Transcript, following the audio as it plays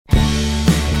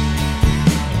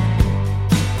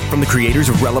From the creators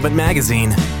of Relevant Magazine,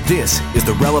 this is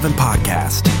the Relevant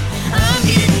Podcast. I'm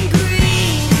getting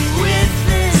green with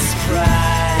this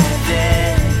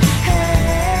private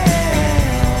hell.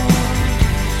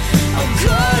 I'm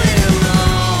going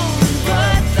alone,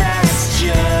 but that's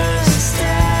just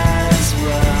as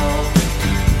well.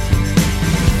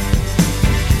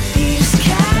 These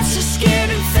cats are scared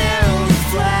and feral with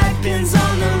flag pins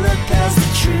on the lapels.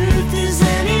 The truth is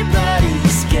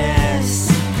anybody's guess.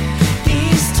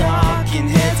 These talking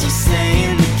heads are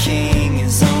saying the king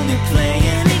is only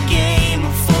playing a game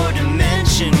of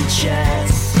four-dimensional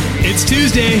chess. It's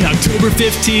Tuesday, October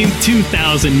 15th,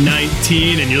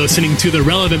 2019, and you're listening to the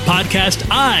Relevant Podcast.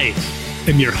 I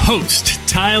am your host,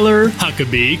 Tyler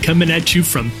Huckabee, coming at you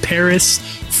from Paris,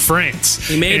 France.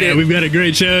 We made it. We've got a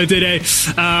great show today.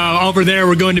 Over there,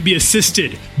 we're going to be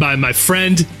assisted by my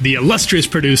friend, the illustrious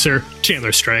producer,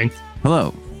 Chandler Strang.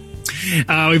 Hello.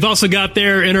 We've also got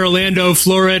there in Orlando,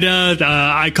 Florida.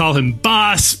 I call him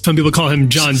Boss. Some people call him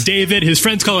John David. His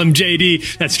friends call him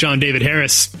JD. That's John David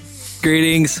Harris.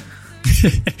 Greetings.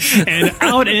 And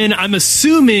out in, I'm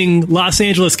assuming, Los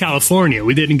Angeles, California.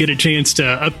 We didn't get a chance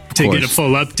to get a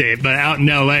full update, but out in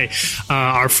LA,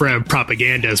 our friend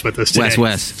Propaganda is with us today.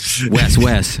 West.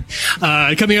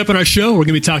 Coming up on our show, we're going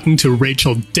to be talking to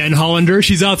Rachael Denhollander.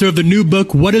 She's author of the new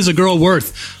book, What is a Girl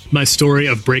Worth? My story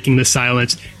of breaking the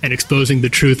silence and exposing the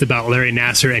truth about Larry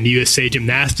Nassar and USA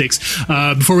Gymnastics.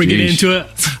 Before we get into it,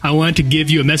 I want to give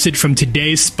you a message from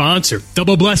today's sponsor,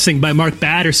 Double Blessing by Mark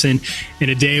Batterson. In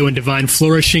a day when divine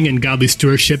flourishing and godly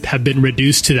stewardship have been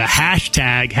reduced to the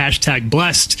hashtag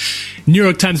blessed, New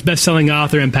York Times bestselling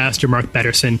author and pastor Mark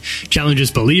Batterson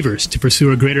challenges believers to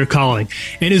pursue a greater calling.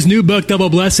 In his new book, Double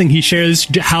Blessing, he shares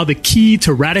how the key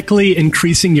to radically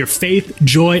increasing your faith,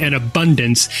 joy, and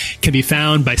abundance can be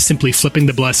found by simply flipping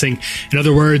the blessing. In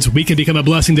other words, we can become a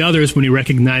blessing to others when we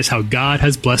recognize how God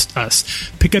has blessed us.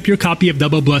 Pick up your copy of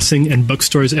Double Blessing in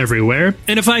bookstores everywhere.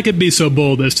 And if I could be so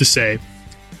bold as to say,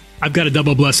 I've got a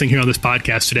double blessing here on this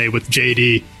podcast today with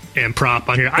JD and Prop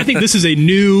on here. I think this is a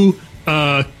new,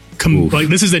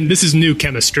 this is new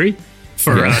chemistry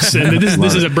for us, and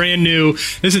this is a brand new.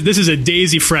 This is a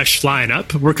daisy fresh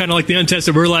lineup. We're kind of like the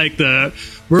untested. We're like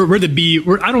we're the B.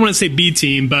 I don't want to say B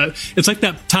team, but it's like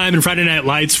that time in Friday Night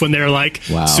Lights when they're like,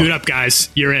 "Suit up, guys,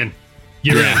 you're in."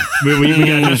 You're in.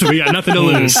 We got nothing to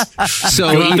lose.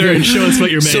 So go out there and show us what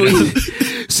you're made of.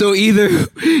 So either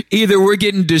we're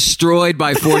getting destroyed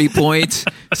by 40 points,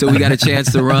 so we got a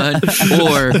chance to run,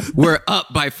 or we're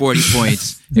up by 40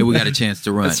 points and we got a chance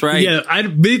to run. That's right. Yeah,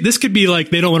 this could be like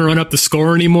they don't want to run up the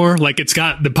score anymore. Like the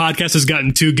podcast has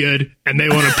gotten too good, and they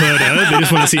want to put. They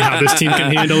just want to see how this team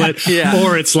can handle it. Yeah.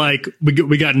 Or it's like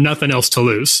we got nothing else to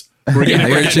lose. We're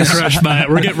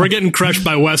getting crushed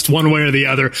by West one way or the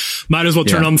other. Might as well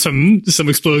turn on some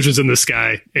explosions in the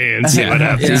sky and see what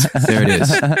happens. Yeah. There it is.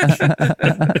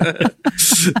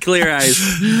 Clear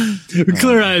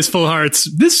eyes, full hearts.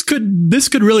 This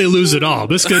could really lose it all.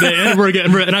 This could,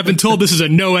 and I've been told this is a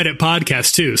no edit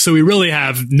podcast too. So we really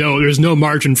have there's no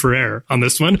margin for error on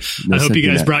this one. I hope you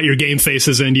guys brought your game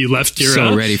faces and you left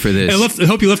your ready for this. I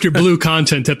hope you left your blue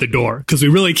content at the door, because we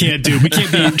really can't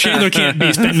Chandler can't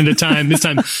be spending the time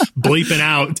bleeping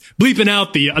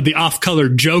out the off-color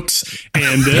jokes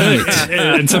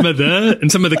and some of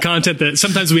the content that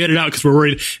sometimes we edit out because we're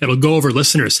worried it'll go over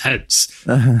listeners' heads.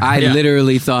 I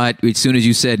literally thought as soon as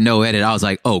you said no edit, I was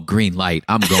like, oh, green light,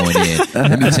 I'm going in.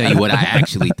 Let me tell you what I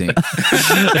actually think.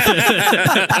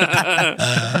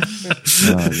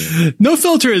 No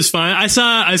filter is fine. I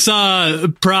saw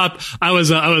Prop. I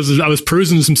was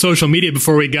perusing some social media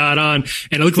before we got on,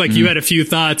 and it looked like you had a few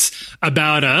thoughts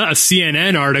about a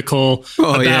CNN article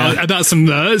about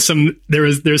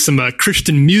there's some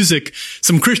Christian music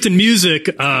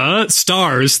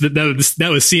stars that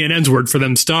was CNN's word for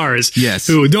them, stars, yes,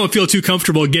 who don't feel too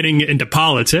comfortable getting into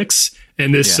politics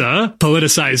in this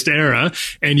politicized era.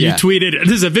 And you tweeted,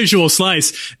 this is a visual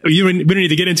slice. We don't need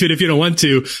to get into it if you don't want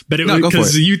to, but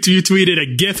because you tweeted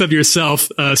a GIF of yourself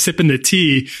sipping the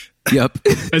tea. Yep.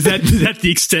 Is that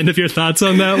the extent of your thoughts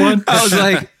on that one? I was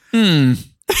like,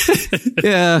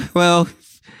 yeah, well,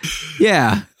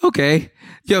 yeah, okay.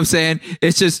 You know what I'm saying?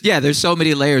 It's just, there's so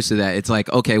many layers to that. It's like,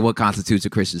 okay, what constitutes a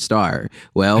Christian star?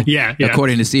 Well,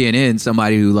 according to CNN,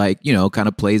 somebody who kind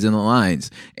of plays in the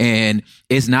lines. And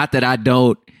it's not that I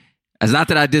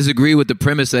disagree with the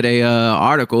premise of the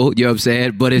article, you know what I'm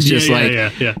saying? But it's just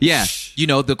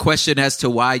the question as to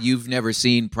why you've never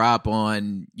seen Prop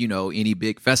on, any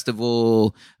big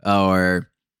festival or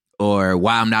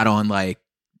why I'm not on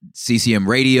CCM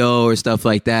radio or stuff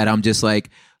like that. I'm just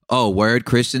like, oh, word,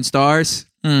 Christian stars?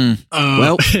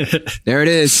 Well, there it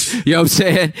is. You know what I'm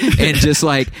saying? And just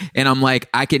like, and I'm like,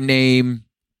 I can name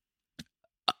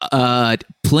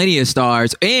plenty of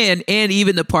stars, and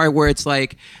even the part where it's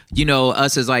like, you know,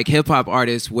 us as like hip hop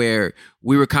artists, where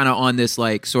we were kind of on this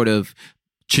like sort of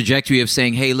trajectory of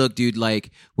saying, hey, look, dude,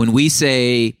 like when we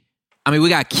say, I mean, we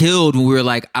got killed when we were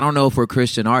like, I don't know if we're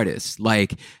Christian artists,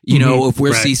 like, you know, if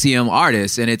we're CCM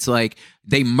artists, and it's like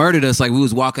they murdered us like we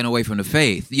was walking away from the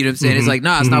faith. You know what I'm saying? It's like,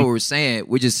 no, it's not what we're saying.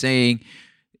 We're just saying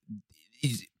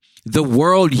the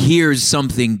world hears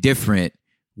something different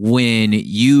when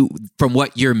you, from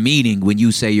what you're meaning when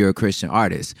you say you're a Christian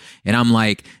artist. And I'm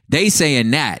like, they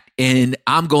saying that, and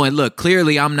I'm going, look,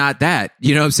 clearly I'm not that.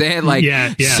 You know what I'm saying? Like,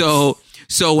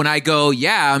 so when I go,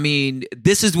 yeah, I mean,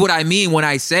 this is what I mean when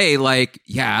I say, like,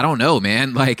 yeah, I don't know,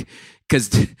 man. Like, because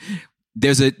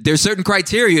there's certain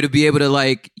criteria to be able to,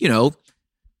 like, you know,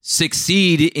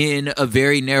 succeed in a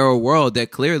very narrow world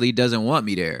that clearly doesn't want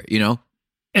me there, you know?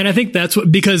 And I think that's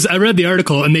what, because I read the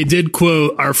article and they did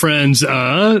quote our friends,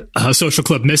 Social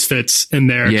Club Misfits in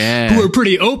there, who are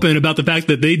pretty open about the fact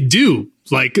that they do,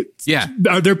 like,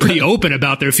 they're pretty open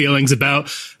about their feelings about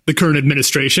the current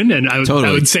administration. And I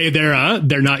would say they're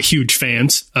not huge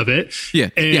fans of it.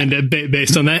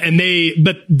 Based on that. And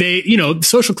they, you know,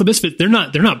 Social Club Misfits, they're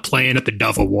not playing at the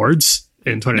Dove Awards.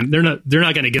 They're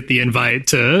not going to get the invite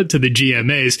to the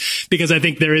GMAs, because I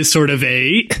think there is sort of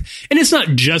and it's not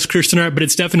just Christian art, but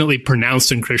it's definitely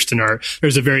pronounced in Christian art.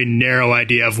 There's a very narrow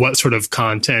idea of what sort of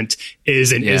content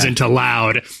is and isn't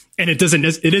allowed. And it isn't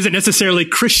necessarily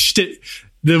Christian.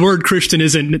 The word Christian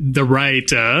isn't quite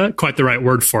the right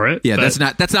word for it. Yeah, that's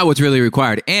not what's really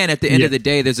required. And at the end of the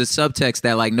day, there's a subtext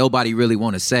that like nobody really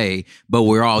want to say, but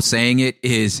we're all saying it,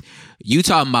 is you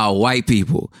talking about white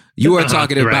people. You are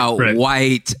talking about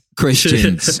white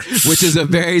Christians, which is a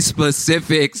very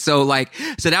specific. So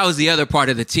that was the other part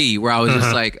of the T where I was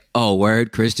just like, oh,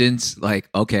 word, Christians? Like,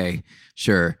 okay,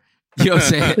 sure. You know what I'm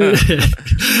saying?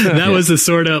 That was the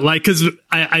sort of like, because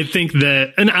I think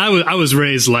that, and I was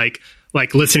raised like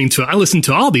listening to, I listened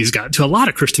to all these guys, to a lot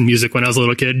of Christian music when I was a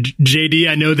little kid. JD,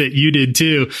 I know that you did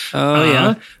too. Oh,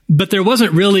 yeah. But there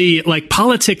wasn't really like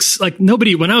politics, like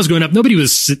when I was growing up, nobody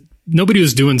was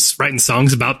writing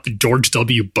songs about the George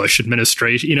W. Bush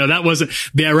administration. You know, that wasn't,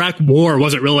 the Iraq war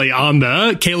wasn't really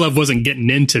Caleb wasn't getting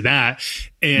into that.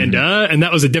 And, and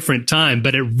that was a different time,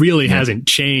 but it really hasn't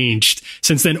changed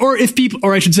since then. Or if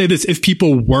I should say this, if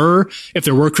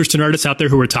there were Christian artists out there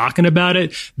who were talking about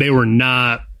it, they were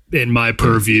not in my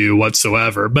purview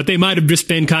whatsoever, but they might have just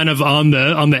been kind of on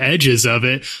the edges of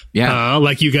it. Yeah.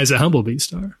 Like you guys at Humble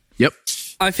Beast are. Yep.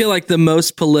 I feel like the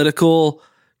most political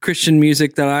Christian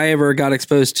music that I ever got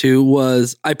exposed to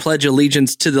was I Pledge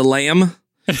Allegiance to the Lamb.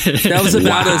 That was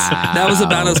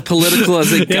about as political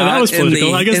as it got in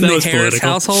the Harris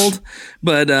household.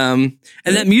 But and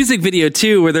that music video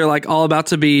too, where they're like all about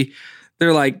to be,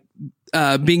 they're like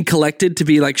being collected to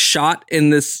be like shot in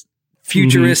this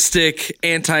futuristic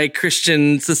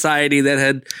anti-Christian society that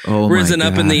had risen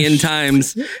up in the end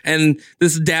times. And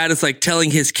this dad is like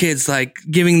telling his kids, like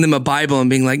giving them a Bible and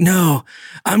being like, no,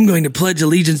 I'm going to pledge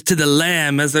allegiance to the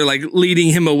Lamb, as they're like leading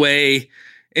him away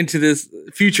into this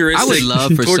futuristic torture chamber. I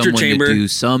would love for someone to do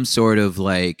some sort of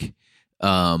like,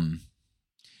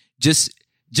 just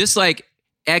like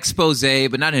expose,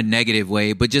 but not in a negative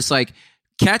way, but just like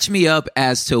catch me up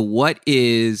as to what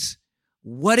is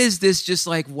this just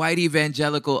like white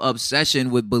evangelical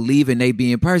obsession with believing they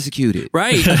being persecuted?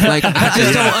 Right. Like, I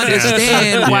just don't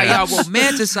understand why y'all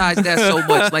romanticize that so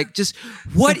much. Like, just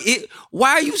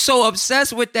why are you so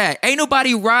obsessed with that? Ain't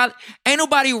nobody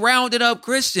rounding up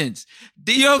Christians.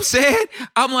 Do you know what I'm saying?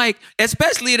 I'm like,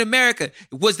 especially in America,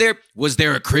 was there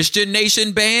a Christian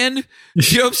nation ban?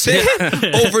 You know what I'm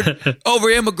saying? Over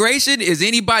immigration? Is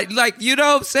anybody like, you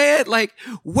know what I'm saying? Like,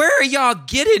 where are y'all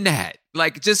getting that?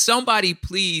 Like, just somebody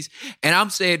please, and I'm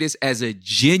saying this as a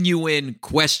genuine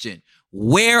question,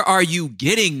 where are you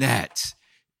getting that?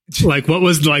 Like, what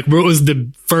was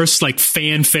the first like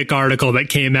fanfic article that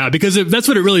came out? Because that's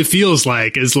what it really feels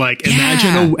like, is like,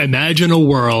 imagine a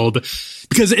world,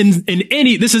 because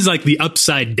this is like the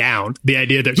upside down, the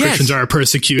idea that Christians are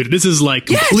persecuted. This is like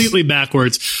completely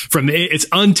backwards from it's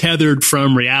untethered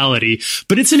from reality,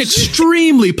 but it's an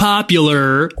extremely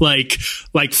popular like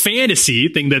fantasy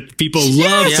thing that people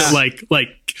love to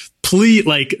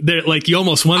they're like, you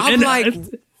almost want. I'm like,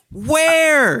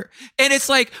 where? And it's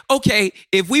like, okay,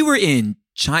 if we were in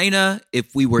China,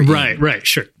 if we were in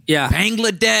Bangladesh,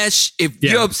 if you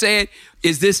know what I'm saying,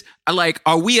 is this like,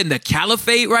 are we in the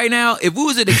caliphate right now? If we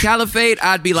was in the caliphate,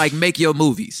 I'd be like, make your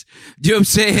movies. You know what I'm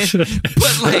saying?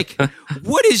 But like,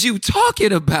 what is you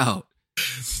talking about?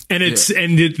 And it's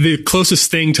and the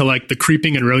closest thing to like the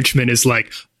creeping enroachment is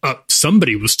like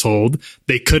somebody was told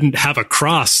they couldn't have a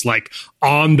cross like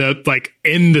on the like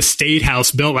in the state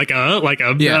house built like a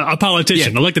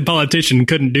politician, elected politician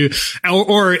couldn't do,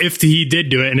 or if he did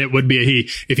do it, and it would be a he.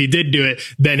 If he did do it,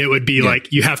 then it would be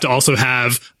like you have to also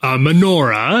have a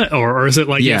menorah, or is it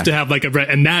like you have to have like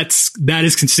and that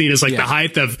is seen as like the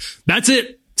height of that's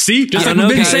it. See, just like we've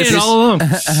been saying all along.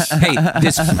 Hey,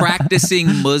 this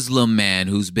practicing Muslim man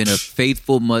who's been a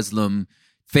faithful Muslim,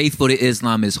 faithful to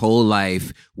Islam his whole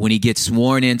life, when he gets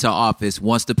sworn into office,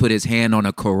 wants to put his hand on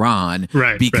a Quran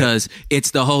because it's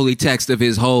the holy text of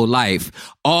his whole life.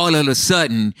 All of a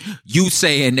sudden, you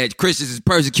saying that Christians is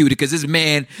persecuted because this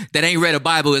man that ain't read a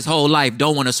Bible his whole life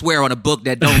don't want to swear on a book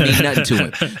that don't mean nothing to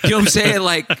him. You know what I'm saying?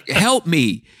 Like, help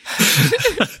me.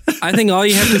 I think all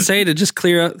you have to say to just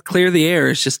clear the air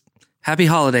is just happy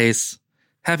holidays.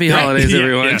 Happy holidays,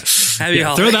 everyone. Yeah. Happy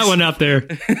holidays. Throw that one out there.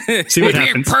 See what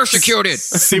happens. Persecuted.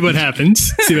 See what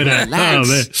happens. See what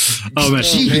happens. Oh man.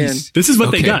 This is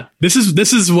what they got. This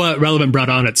is what Relevant brought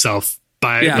on itself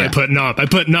by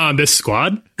putting on this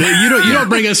squad. You don't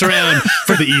bring us around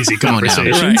for the easy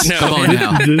conversations. Come on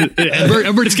now.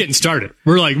 And we're just getting started.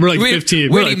 We're like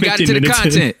 15. We even got into the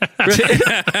content.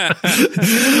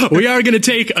 We are going to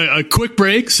take a quick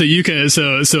break so you can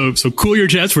so cool your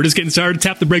jets. We're just getting started.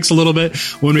 Tap the brakes a little bit.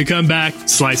 When we come back,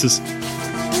 slices.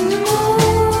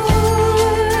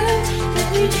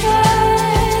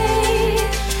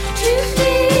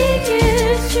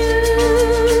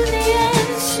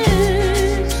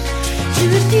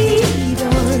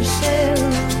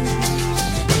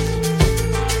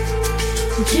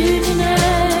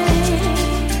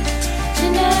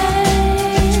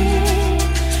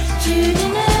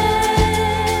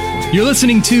 You're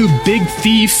listening to Big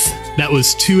Thief. That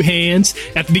was Two Hands.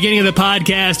 At the beginning of the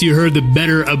podcast, you heard the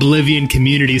Better Oblivion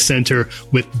Community Center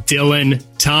with Dylan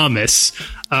Thomas.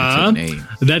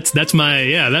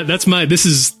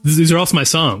 These are also my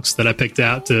songs that I picked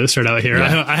out to start out here.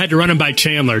 Yeah. I had to run them by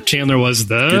Chandler. Chandler was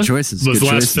the good choices. Was good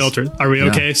the last choices. filter. Are we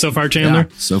okay so far, Chandler?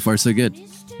 Yeah, so far so good.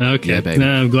 Okay, yeah, baby.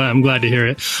 No, I'm glad to hear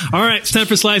it. All right, it's time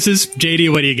for slices.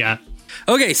 JD, what do you got?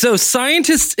 Okay, so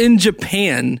scientists in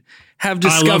Japan have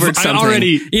discovered something. We're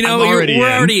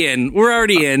already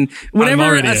in.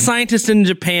 Whenever a scientist in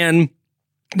Japan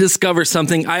discovers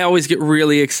something, I always get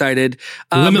really excited.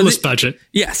 Limitless budget.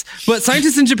 Yes. But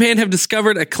scientists in Japan have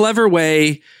discovered a clever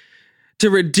way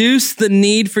to reduce the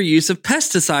need for use of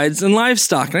pesticides in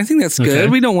livestock. And I think that's good. Okay.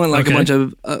 We don't want a bunch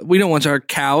of, we don't want our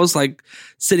cows like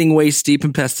sitting waist deep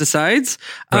in pesticides.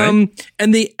 Right.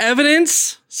 And the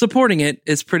evidence supporting it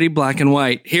is pretty black and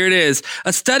white. Here it is.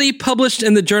 A study published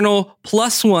in the journal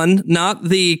Plus One, not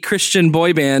the Christian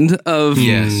boy band of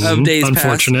days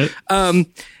Unfortunate. past.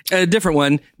 A different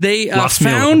one. They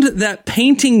found that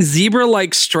painting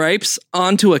zebra-like stripes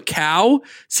onto a cow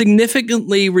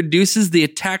significantly reduces the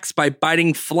attacks by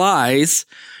biting flies,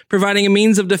 providing a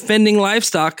means of defending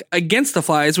livestock against the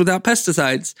flies without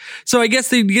pesticides. So I guess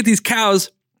they'd get these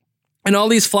cows, and all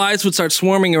these flies would start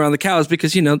swarming around the cows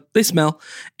because, they smell.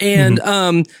 And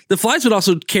the flies would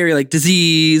also carry like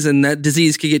disease, and that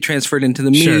disease could get transferred into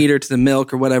the meat or to the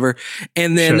milk or whatever.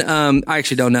 And then I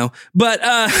actually don't know. But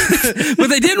but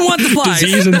they didn't want the flies.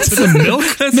 Disease into the milk?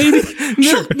 Maybe?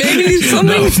 Maybe something.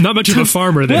 No, not much of a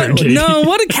farmer there.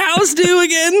 What do cows do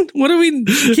again? What do we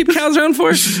keep cows around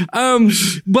for?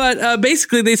 But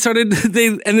basically they started,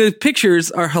 and the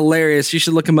pictures are hilarious. You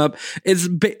should look them up.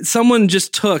 Someone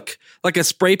just took like a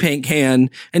spray paint can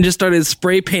and just started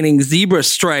spray painting zebra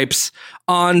stripes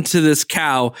onto this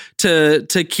cow to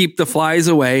keep the flies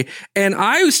away. And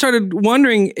I started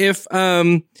wondering if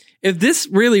this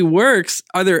really works,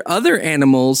 are there other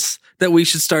animals that we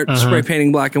should start spray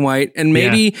painting black and white? And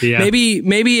maybe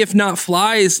if not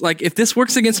flies, like if this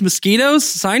works against mosquitoes,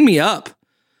 sign me up.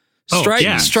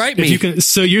 Stripe me. If you can,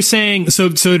 so you're saying, so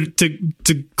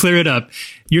to clear it up,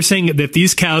 you're saying that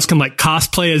these cows can like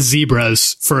cosplay as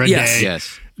zebras for a day.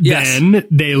 Yes. Then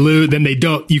they lose. Then they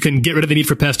don't. You can get rid of the need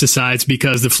for pesticides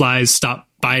because the flies stop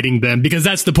biting them. Because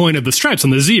that's the point of the stripes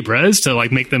on the zebra, is to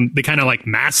like make them. They kind of like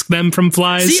mask them from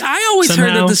flies. See, I always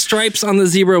heard that the stripes on the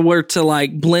zebra were to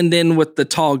like blend in with the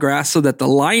tall grass so that the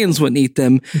lions wouldn't eat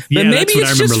them. But maybe that's what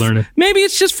I remember learning. Maybe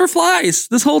it's just for flies.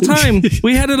 This whole time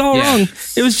we had it all wrong.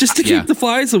 It was just to keep the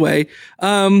flies away.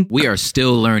 We are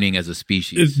still learning as a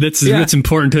species. That's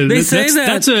important to.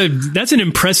 That's an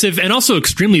impressive and also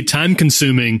extremely time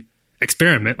consuming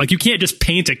experiment. Like, you can't just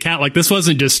paint a cat. Like, this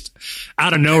wasn't just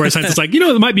out of nowhere. Scientists like,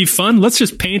 it might be fun. Let's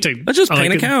just paint a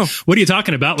cow. What are you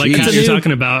talking about? Like, you're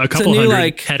talking about a couple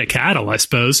hundred head of cattle, I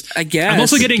suppose. I guess. I'm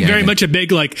also getting very much a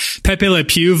big, like, Pepe Le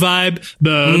Pew vibe.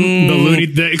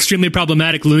 The extremely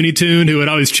problematic Looney Tune who would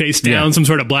always chase down some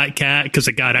sort of black cat because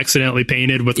it got accidentally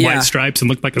painted with white stripes and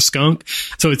looked like a skunk.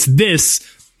 So it's this,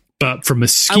 but for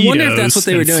mosquitoes. I wonder if that's what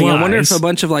they were doing. Flies. I wonder if a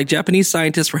bunch of like Japanese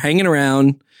scientists were hanging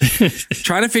around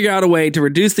trying to figure out a way to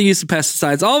reduce the use of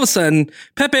pesticides. All of a sudden,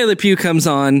 Pepe Le Pew comes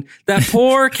on. That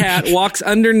poor cat walks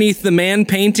underneath the man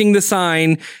painting the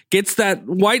sign, gets that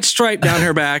white stripe down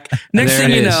her back. Next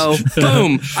thing you know,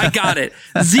 boom, I got it.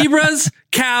 Zebras,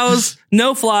 cows,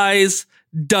 no flies,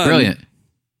 done. Brilliant.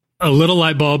 A little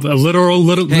light bulb, a literal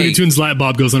Looney Tunes light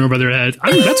bulb goes on over their head.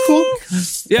 I mean, that's cool.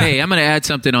 Yeah. Hey, I'm going to add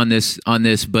something on this,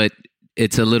 but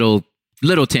it's a little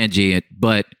tangent.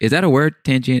 But is that a word?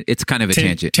 Tangent? It's kind of a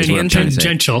tangent.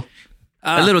 Tangential.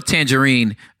 A little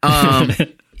tangerine.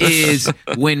 Is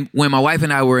when my wife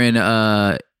and I were in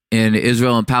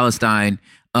Israel and Palestine.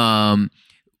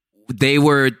 We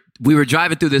were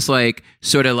driving through this like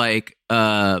sort of like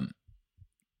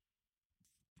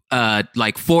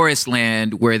forest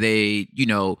land where they,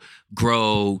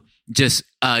 grow just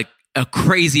a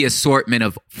crazy assortment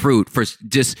of fruit. For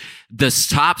just the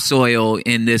topsoil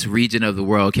in this region of the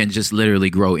world can just literally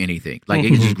grow anything. Like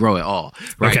it can just grow it all.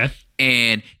 Right. Okay.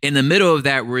 And in the middle of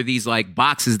that were these like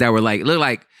boxes that were like, look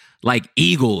like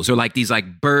eagles or like these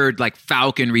like bird, like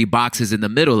falconry boxes in the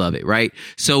middle of it. Right.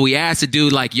 So we asked the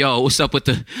dude like, yo, what's up with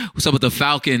the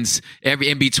falcons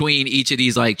in between each of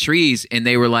these like trees? And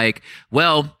they were like,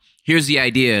 well, here's the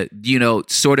idea,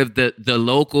 sort of the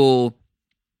local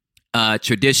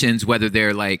traditions, whether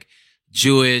they're like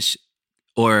Jewish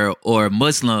or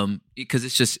Muslim, because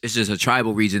it's just a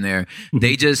tribal region there.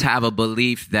 They just have a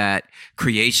belief that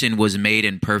creation was made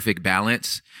in perfect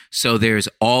balance. So there's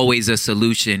always a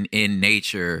solution in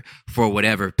nature for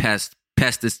whatever pest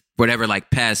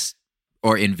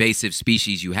or invasive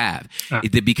species you have,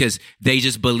 because they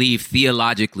just believe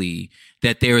theologically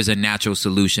that there is a natural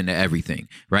solution to everything,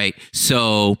 right?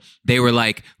 So they were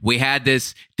like, they had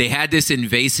this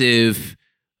invasive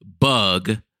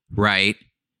bug, right?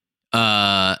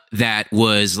 That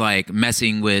was like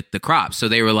messing with the crops. So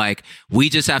they were like, we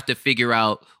just have to figure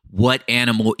out what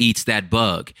animal eats that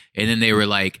bug. And then they were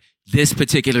like, this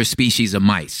particular species of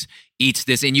mice eats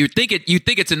this, and you think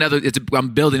I'm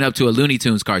building up to a Looney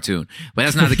Tunes cartoon, but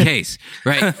that's not the case,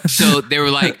 right? So they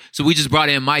were like, so we just brought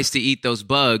in mice to eat those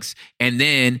bugs, and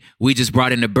then we just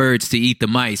brought in the birds to eat the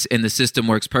mice, and the system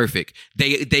works perfect.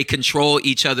 They control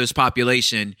each other's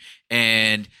population,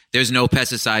 and there's no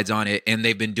pesticides on it, and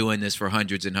they've been doing this for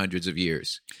hundreds and hundreds of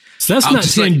years. So that's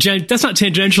not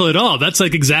tangential at all. That's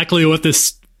like exactly what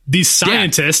these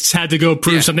scientists had to go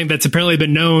prove something that's apparently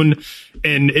been known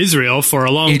in Israel for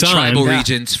a long time. In tribal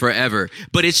regions forever.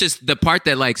 But it's just the part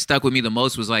that like stuck with me the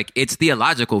most was like, it's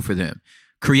theological for them.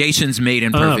 Creation's made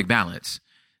in perfect balance.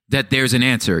 That there's an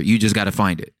answer. You just got to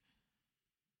find it.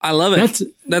 I love it.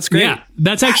 That's great. Yeah.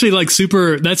 That's actually like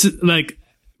that's like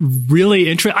really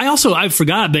interesting. I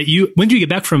forgot that when did you get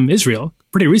back from Israel?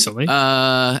 Pretty recently.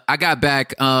 I got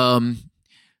back,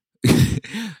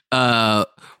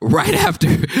 right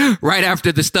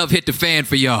after the stuff hit the fan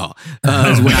for y'all,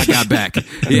 is when I got back.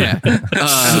 Yeah.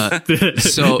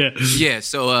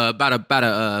 So about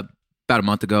a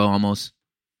month ago, almost.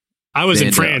 I was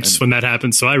in France when that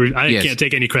happened, so I can't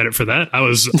take any credit for that. I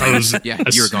was. Yeah,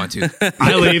 you were gone too.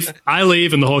 I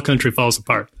leave, and the whole country falls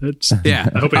apart. I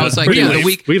was like,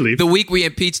 the week we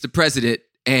impeached the president.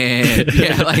 And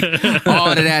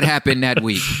all of that happened that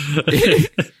week.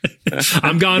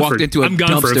 I'm gone. Walked into a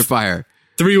dumpster fire.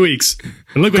 3 weeks.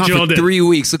 And look what you all did. 3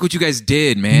 weeks. Look what you guys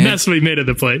did, man. That's what we made of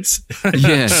the place.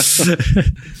 Yes.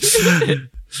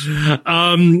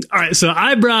 All right. So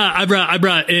I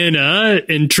brought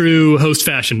in true host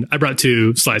fashion. I brought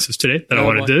 2 slices today that I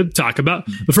wanted to talk about.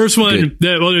 The first one,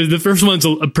 the first one's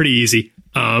pretty easy.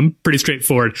 Pretty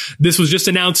straightforward. This was just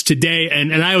announced today,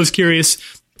 and I was curious.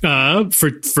 We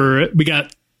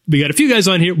got a few guys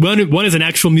on here. One is an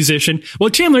actual musician.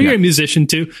 Well, Chandler, you're a musician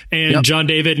too. And John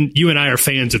David, and you and I are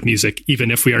fans of music,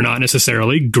 even if we are not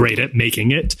necessarily great at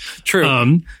making it.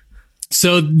 True.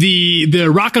 So the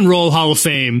Rock and Roll Hall of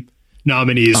Fame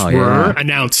nominees were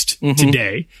announced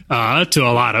today, to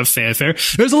a lot of fanfare.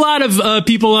 There's a lot of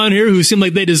people on here who seem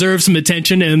like they deserve some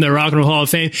attention in the Rock and Roll Hall of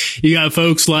Fame. You got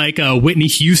folks like Whitney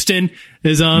Houston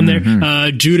is on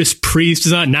there. Judas Priest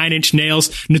is on. 9 Inch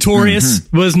Nails. Notorious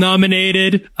was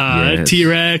nominated.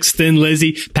 T-Rex, Thin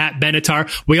Lizzy, Pat Benatar.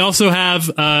 We also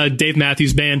have Dave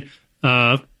Matthews Band.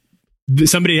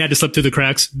 somebody had to slip through the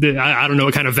cracks. I don't know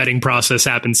what kind of vetting process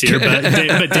happens here,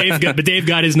 but Dave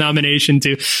got his nomination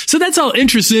too. So that's all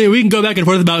interesting. We can go back and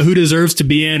forth about who deserves to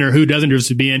be in or who doesn't deserve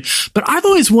to be in. But I've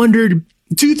always wondered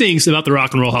two things about the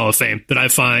Rock and Roll Hall of Fame that I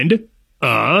find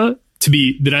I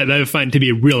find to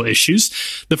be real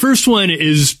issues. The first one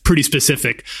is pretty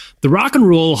specific. The Rock and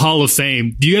Roll Hall of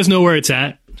Fame. Do you guys know where it's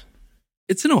at?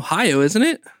 It's in Ohio, isn't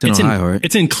it?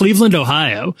 It's in Cleveland,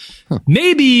 Ohio. Huh.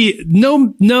 Maybe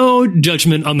no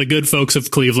judgment on the good folks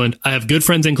of Cleveland. I have good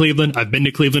friends in Cleveland. I've been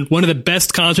to Cleveland. One of the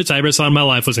best concerts I ever saw in my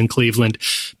life was in Cleveland.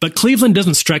 But Cleveland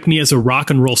doesn't strike me as a rock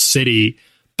and roll city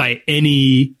by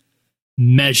any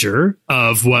measure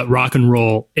of what rock and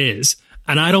roll is.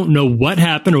 And I don't know what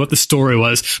happened or what the story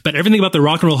was, but everything about the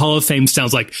Rock and Roll Hall of Fame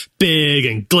sounds like big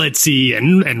and glitzy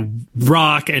and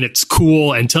rock, and it's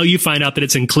cool until you find out that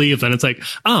it's in Cleveland. It's like,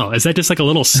 oh, is that just like a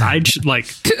little side what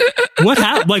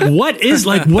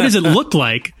does it look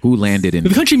like? Who landed in the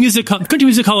Country Music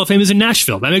Hall of Fame is in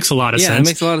Nashville. That makes a lot of sense. Yeah, it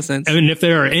makes a lot of sense. I mean, if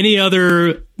there are any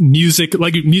other music,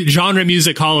 like genre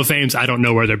music Hall of Fames, I don't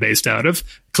know where they're based out of.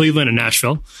 Cleveland and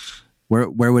Nashville. Where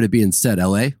would it be instead?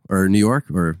 LA or New York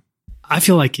or? I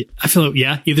feel like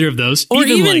yeah, either of those, or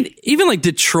even like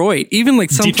Detroit, even like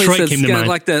some place that's got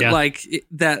like that, like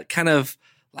that kind of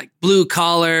like blue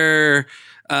collar,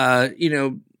 I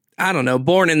don't know,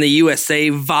 born in the USA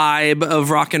vibe of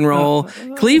rock and roll.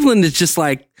 Cleveland is just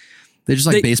like they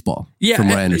like baseball. Yeah, from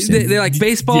what I understand, they like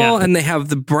baseball, and they have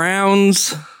the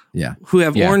Browns, who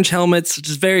have orange helmets, which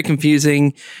is very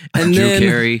confusing. And Drew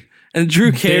Carey. And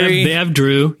Drew Carey. They have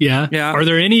Drew, yeah. Are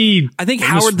there any... I think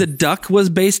Howard the Duck was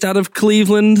based out of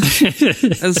Cleveland,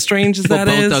 as strange as that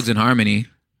is. Both Thugs in Harmony.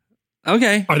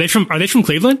 Okay. Are they from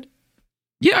Cleveland?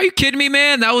 Yeah, are you kidding me,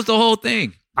 man? That was the whole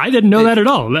thing. I didn't know that at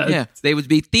all. They would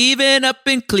be thieving up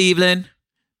in Cleveland.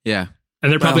 Yeah.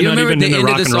 And they're probably not even in the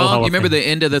Rock and Roll Hall of Fame. You remember the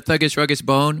end of the Thuggish Ruggish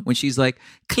Bone when she's like,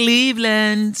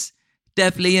 Cleveland's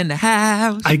definitely in the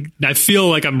house. I feel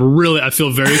like I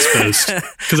feel very exposed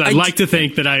because I like to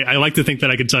think that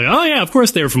I could tell you, oh yeah, of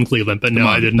course they were from Cleveland, but no,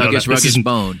 I didn't know that.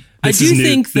 This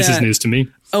is news to me.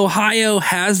 Ohio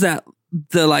has the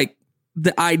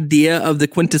idea of the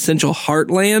quintessential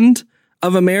heartland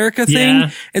of America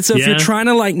thing. And so if you're trying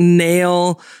to like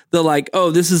nail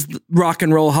the this is Rock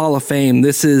and Roll Hall of Fame,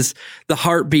 this is the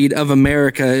heartbeat of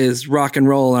America is rock and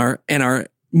roll and our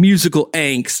musical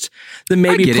angst, then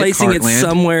maybe placing it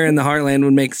somewhere in the heartland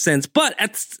would make sense. But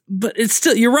it's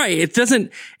still, you're right. It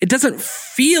doesn't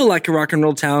feel like a rock and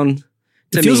roll town to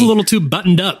me. It feels a little too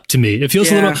buttoned up to me. It feels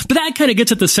a little, but that kind of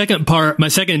gets at the second part. My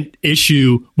second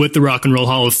issue with the Rock and Roll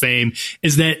Hall of Fame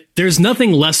is that there's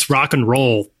nothing less rock and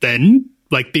roll than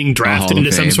like being drafted into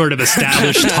some sort of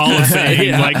established Hall of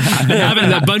Fame, like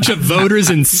having a bunch of voters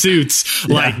in suits,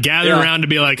 gather around to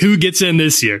be like, who gets in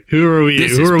this year? Who are we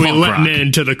letting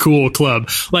into the cool club?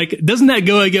 Like, doesn't that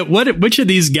go again? Which of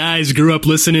these guys grew up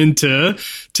listening to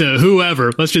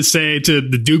whoever, let's just say to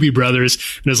the Doobie Brothers,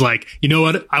 and is like, you know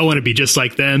what? I want to be just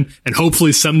like them and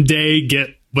hopefully someday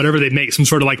get whatever they make, some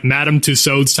sort of like Madame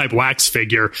Tussauds type wax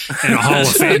figure in a Hall of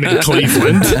Fame in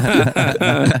Cleveland.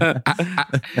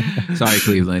 Sorry,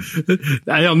 Cleveland.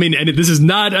 I don't mean, and this is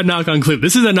not a knock on Cleveland.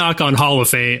 This is a knock on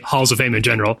Halls of Fame in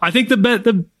general. I think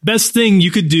the best thing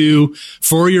you could do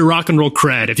for your rock and roll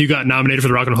cred, if you got nominated for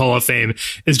the Rock and Roll Hall of Fame,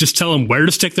 is just tell them where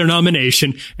to stick their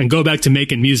nomination and go back to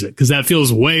making music, because that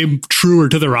feels way truer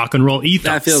to the rock and roll ethos.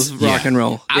 That feels rock and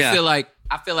roll. I feel like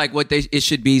it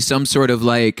should be some sort of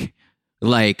like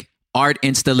art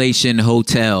installation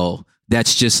hotel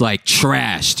that's just like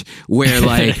trashed, where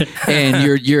like, and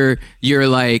your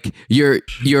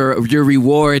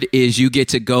reward is you get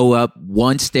to go up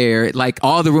one stair. Like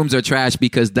all the rooms are trashed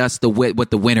because that's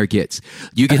what the winner gets.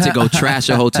 You get to go trash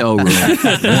a hotel room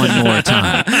one more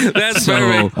time. That's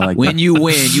so when you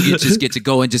win, you just get to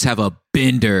go and just have a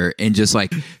bender and just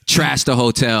like trash the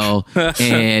hotel.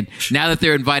 And now that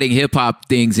they're inviting hip hop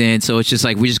things in, so it's just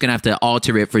like we're just gonna have to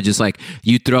alter it for just like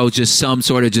you throw just some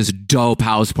sort of just dope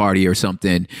house party or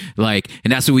something, like,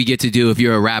 and that's what we get to do if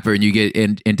you're a rapper and you get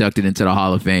inducted into the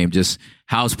Hall of Fame. Just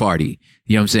house party.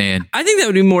 You know what I'm saying? I think that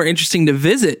would be more interesting to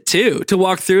visit too, to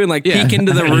walk through and like peek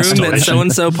into the room that so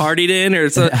and so partied in, or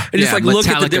just like look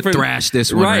at the different thrash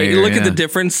this one right. Look at the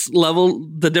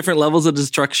different levels of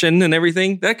destruction and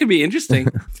everything. That could be interesting.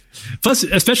 Plus,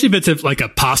 especially if it's like a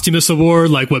posthumous award,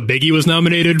 like what Biggie was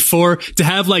nominated for, to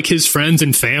have like his friends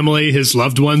and family, his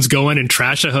loved ones go in and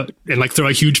trash and like throw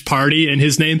a huge party in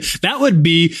his name. That would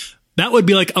be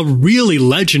like a really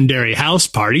legendary house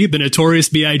party. The Notorious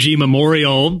B.I.G.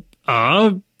 Memorial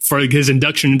for his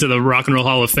induction into the Rock and Roll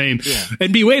Hall of Fame. Yeah.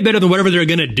 It'd be way better than whatever they're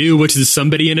going to do, which is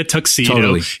somebody in a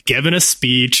tuxedo giving a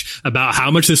speech about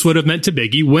how much this would have meant to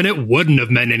Biggie when it wouldn't have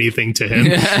meant anything to him.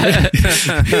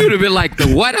 He would have been like,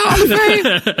 the what Hall of Fame?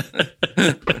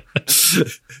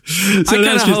 So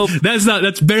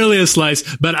that's barely a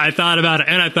slice, but I thought about it,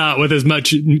 and I thought with as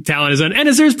much talent as and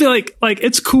as there's been like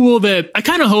it's cool that I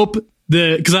kind of hope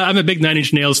because I'm a big Nine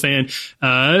Inch Nails fan.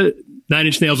 Nine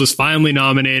Inch Nails was finally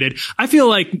nominated. I feel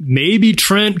like maybe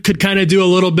Trent could kind of do a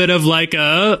little bit of like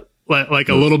a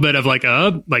little bit of like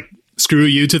screw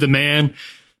you to the man, a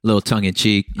little tongue in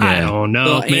cheek. Yeah. I don't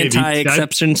know,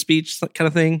 anti-exception speech kind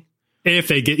of thing. If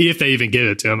they even give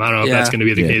it to him, I don't know if that's going to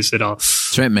be the case at all.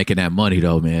 Trent making that money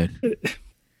though, man.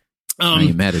 I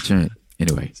ain't mad at Trent.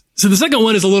 Anyway. So the second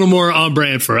one is a little more on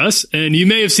brand for us. And you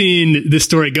may have seen this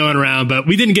story going around, but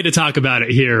we didn't get to talk about it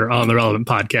here on the Relevant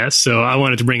Podcast. So I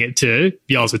wanted to bring it to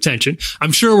y'all's attention.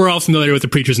 I'm sure we're all familiar with the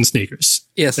Preachers and Sneakers.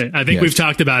 Yes. I think we've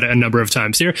talked about it a number of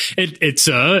times here. It's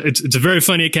a very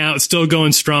funny account. It's still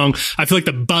going strong. I feel like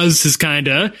the buzz has kind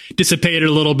of dissipated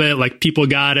a little bit. Like people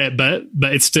got it, but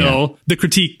it's still, the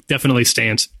critique definitely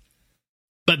stands.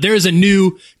 But there's a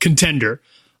new contender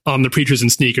on the Preachers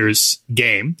and Sneakers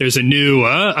game. There's a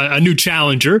new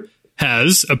challenger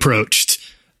has approached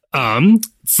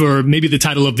for maybe the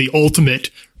title of the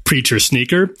ultimate preacher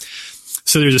sneaker.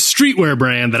 So there's a streetwear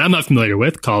brand that I'm not familiar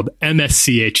with called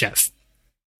MSCHF.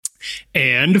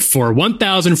 And for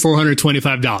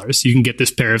 $1,425, you can get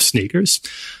this pair of sneakers.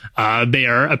 They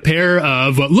are a pair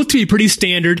of what look to be pretty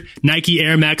standard Nike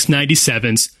Air Max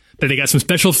 97s, but they got some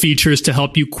special features to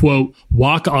help you, quote,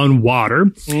 walk on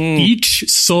water.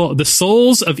 The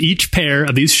soles of each pair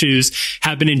of these shoes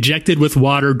have been injected with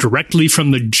water directly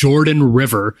from the Jordan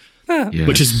River,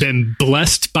 which has been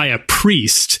blessed by a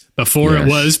priest before it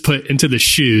was put into the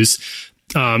shoes.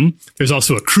 There's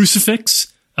also a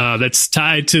crucifix that's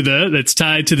tied to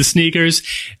the sneakers.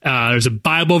 There's a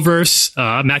Bible verse,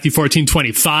 Matthew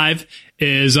 14:25.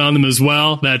 Is on them as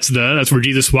well. That's where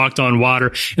Jesus walked on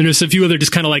water. And there's a few other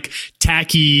just kind of like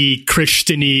tacky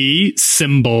Christian-y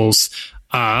symbols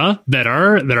that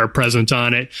are present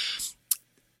on it.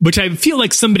 Which I feel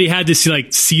like somebody had to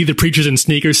see the Preachers and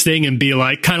Sneakers thing and be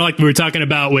like, kind of like we were talking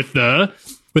about with the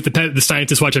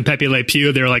scientists watching Pepe Le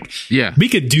Pew. They're like, we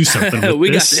could do something with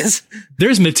we this. got this.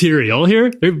 There's material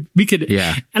here. We could.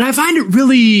 Yeah. And I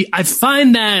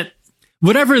find that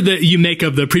whatever you make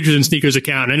of the Preachers and Sneakers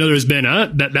account, I know there's been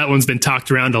that one's been talked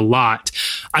around a lot.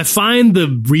 I find the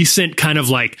recent kind of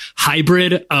like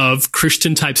hybrid of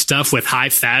Christian type stuff with high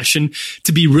fashion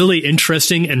to be really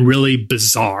interesting and really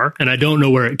bizarre. And I don't know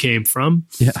where it came from.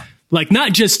 Yeah. Like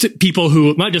not just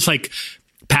like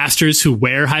pastors who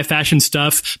wear high fashion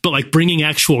stuff, but like bringing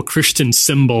actual Christian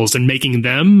symbols and making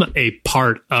them a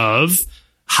part of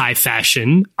high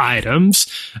fashion items,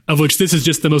 of which this is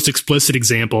just the most explicit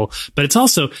example. But it's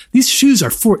also, these shoes are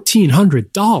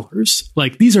 $1,400.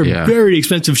 Like these are very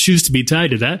expensive shoes to be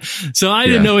tied to that. So I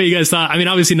didn't know what you guys thought. I mean,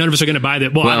 obviously none of us are going to buy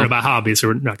that. Well, I don't know about hobbies, so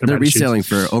we're not going to buy the shoes. They're reselling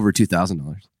for over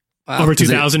 $2,000. Wow. Over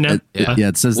 2,000 now?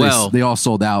 It says they all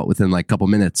sold out within like a couple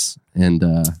minutes. And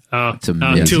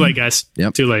too late, guys.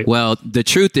 Yep. Too late. Well, the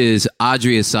truth is,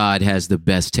 Audrey Assad has the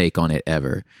best take on it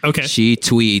ever. Okay. She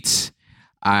tweets,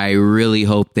 I really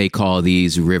hope they call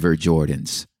these River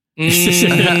Jordans.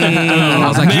 I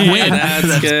was like, you win.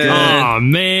 That's good. Oh,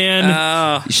 man.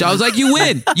 I was like, you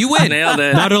win. You win. Nailed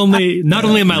it. Not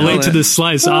only am I late to this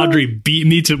slice, Audrey beat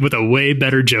me with a way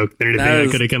better joke than anything I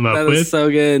could have come up with. That is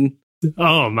so good.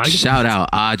 Oh my God. Shout out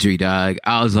Audrey, dog.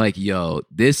 I was like, yo,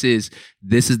 this is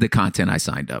the content I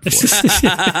signed up for. This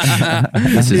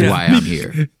is why I'm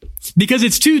here. Because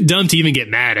it's too dumb to even get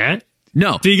mad at.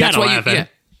 No. So you gotta laugh at it.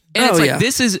 And it's like,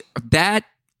 this is that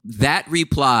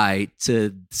reply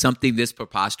to something this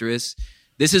preposterous.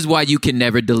 This is why you can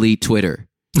never delete Twitter.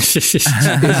 It's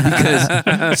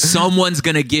because someone's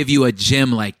going to give you a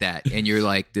gem like that. And you're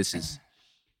like,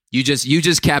 you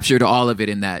just captured all of it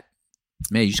in that.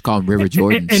 Man, you should call them River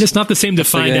Jordans. And it's not the same to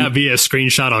find out via a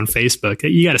screenshot on Facebook.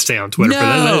 You got to stay on Twitter for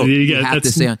that. You have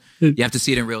to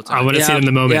see it in real time. I want to see it in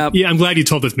the moment. Yeah, I'm glad you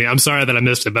told this to me. I'm sorry that I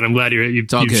missed it, but I'm glad you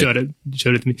showed it. You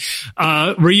showed it to me.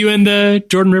 Were you in the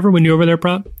Jordan River when you were over there,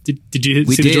 Prop? Did you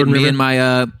see the Jordan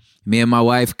River? Me and my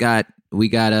wife got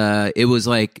it was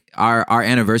like our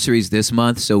anniversaries this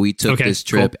month, so we took this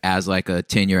trip as like a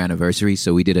 10-year anniversary.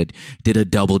 So we did a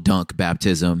double dunk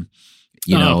baptism,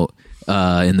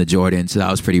 in the Jordan. So that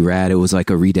was pretty rad. It was like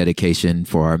a rededication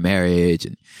for our marriage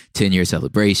and 10-year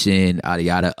celebration, yada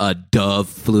yada. A dove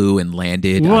flew and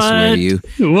landed. What? I swear to you.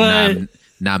 What?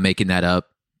 Not making that up.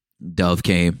 dove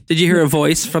came. Did you hear a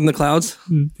voice from the clouds?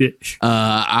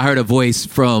 I heard a voice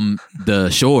from the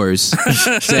shores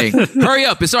saying, "Hurry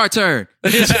up, it's our turn."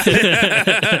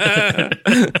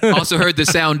 Also heard the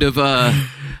sound of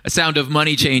a sound of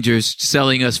money changers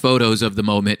selling us photos of the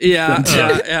moment. Yeah.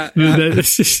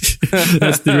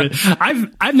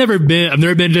 I've never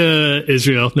been to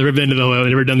Israel, never been to the Holy,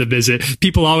 never done the visit.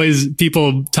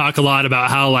 People talk a lot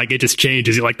about how like it just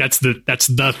changes. Like that's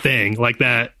the thing, like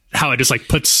that, how it just like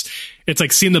it's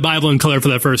like seeing the Bible in color for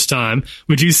the first time.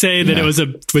 Would you say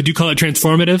that would you call it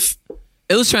transformative?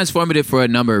 It was transformative for a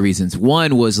number of reasons.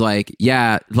 One was like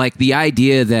the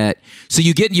idea that, so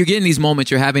you're getting these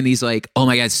moments, you're having these like, oh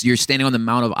my God, you're standing on the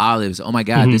Mount of Olives. Oh my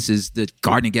God, this is the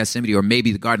Garden of Gethsemane, or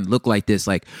maybe the garden looked like this.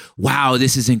 Like, wow,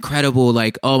 this is incredible.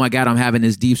 Like, oh my God, I'm having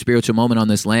this deep spiritual moment on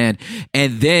this land.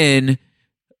 And then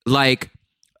like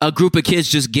a group of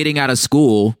kids just getting out of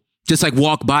school, just like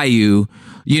walk by you,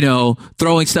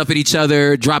 throwing stuff at each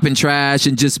other, dropping trash,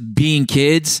 and just being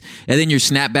kids. And then you're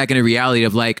snapped back into reality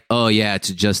of like, oh yeah, it's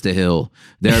just a hill.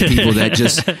 There are people that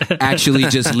just actually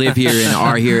just live here and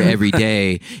are here every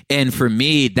day. And for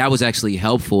me, that was actually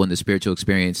helpful in the spiritual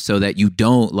experience, so that you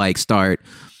don't like start,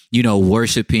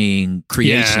 worshiping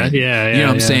creation. Yeah. You know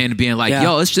what I'm saying? Being like,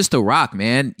 yo, it's just a rock,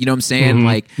 man. You know what I'm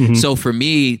saying? So for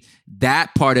me,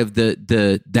 that part of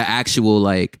the actual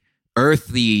like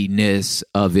earthiness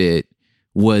of it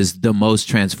was the most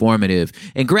transformative.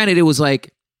 And granted, it was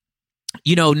like,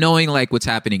 knowing like what's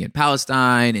happening in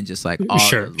Palestine and just like all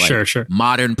sure.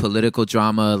 modern political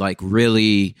drama, like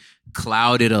really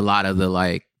clouded a lot of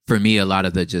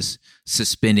the just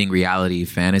suspending reality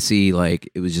fantasy.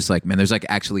 Like it was just like, man, there's like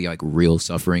actually like real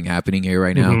suffering happening here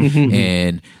right now.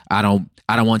 And I don't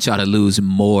want y'all to lose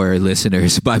more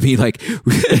listeners by me like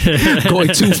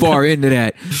going too far into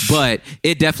that. But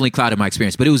it definitely clouded my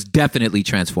experience. But it was definitely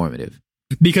transformative.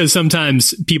 Because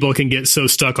sometimes people can get so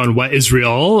stuck on what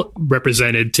Israel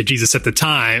represented to Jesus at the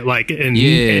time, like in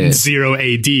 0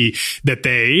 AD, that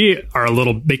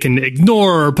they can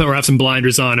ignore or have some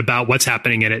blinders on about what's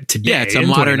happening in it today. Yeah, it's a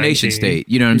modern nation state.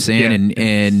 You know what I'm saying? Yeah.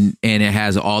 And it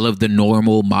has all of the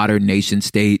normal modern nation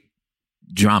state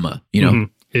drama, John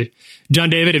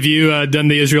David, have you done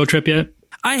the Israel trip yet?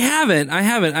 I haven't.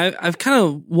 I've kind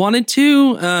of wanted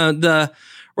to. The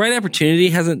right opportunity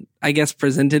hasn't, I guess,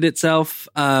 presented itself.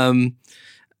 And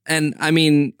I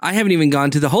mean, I haven't even gone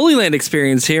to the Holy Land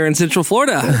experience here in Central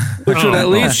Florida, which would at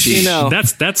least,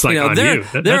 that's like on you.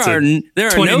 That's a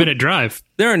 20-minute drive.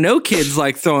 There are no kids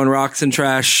like throwing rocks and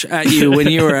trash at you when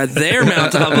you were at their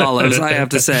Mount of Olives, I have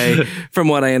to say, from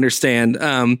what I understand.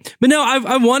 But no,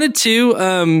 I wanted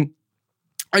to.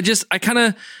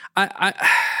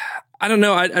 I don't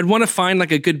know. I'd want to find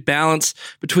like a good balance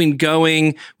between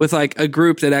going with like a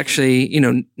group that actually,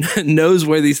 knows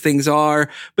where these things are.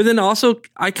 But then also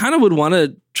I kind of would want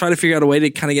to try to figure out a way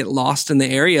to kind of get lost in the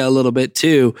area a little bit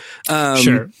too.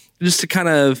 Sure. Just to kind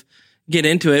of get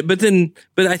into it. But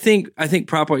I think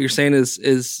Prop, what you're saying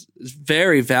is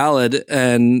very valid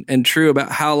and true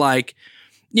about how like,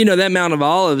 that Mount of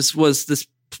Olives was this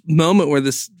moment where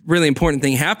this really important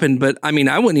thing happened. But I mean,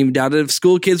 I wouldn't even doubt it if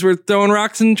school kids were throwing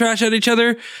rocks and trash at each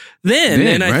other then.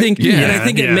 And I think,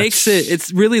 it makes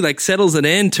it's really like settles it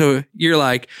into, you're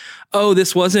like, oh,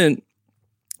 it was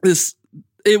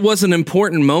an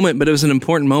important moment, but it was an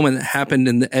important moment that happened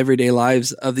in the everyday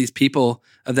lives of these people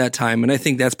of that time. And I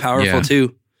think that's powerful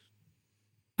too.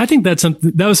 I think that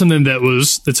was something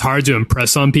that's hard to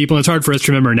impress on people. It's hard for us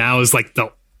to remember now is like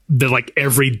the like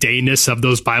everydayness of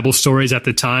those Bible stories at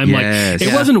the time. Yes. Like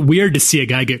it wasn't weird to see a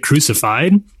guy get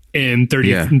crucified in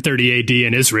 30 AD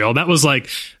in Israel. That was like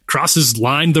crosses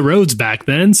lined the roads back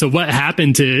then. So what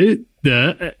happened to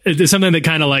it's something that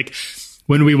kind of like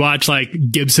when we watch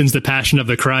like Gibson's The Passion of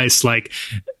the Christ, like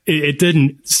it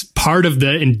didn't, part of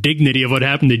the indignity of what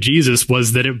happened to Jesus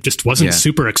was that it just wasn't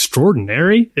super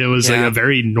extraordinary. It was like a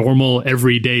very normal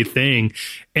everyday thing.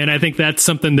 And I think that's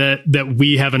something that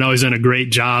we haven't always done a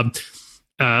great job,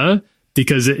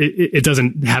 because it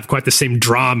doesn't have quite the same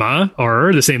drama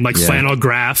or the same like flannel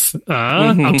graph,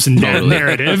 ups and down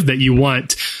narrative that you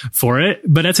want for it.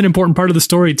 But that's an important part of the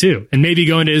story too. And maybe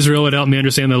going to Israel would help me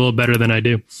understand that a little better than I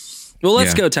do. Well,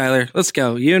 let's go, Tyler. Let's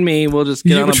go. You and me, we'll just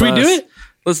get on a bus. Should we do it?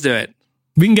 Let's do it.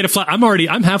 We can get a flight.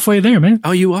 I'm halfway there, man.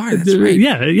 Oh, you are? That's right.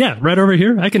 Yeah. Right over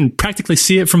here. I can practically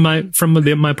see it from my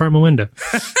apartment window.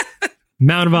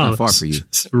 Mount of Olives. Not far for you.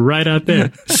 It's right out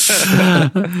there.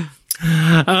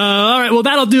 All right. Well,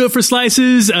 that'll do it for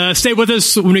Slices. Stay with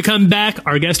us when we come back.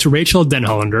 Our guest, Rachael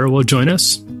Denhollander, will join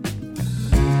us.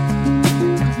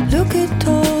 Look at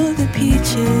all the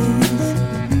peaches.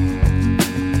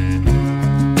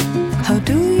 How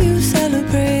do you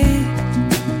celebrate?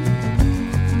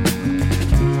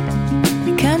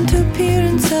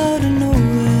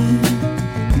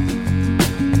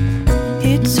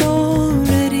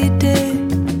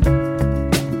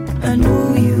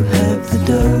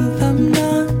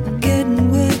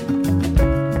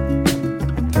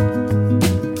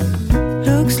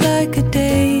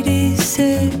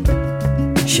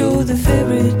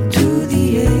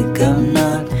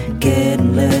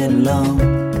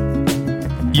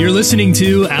 You're listening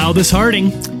to Aldous Harding.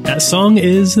 That song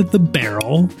is The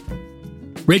Barrel.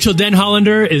 Rachael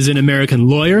Denhollander is an American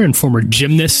lawyer and former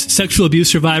gymnast, sexual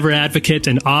abuse survivor advocate,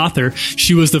 and author.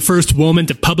 She was the first woman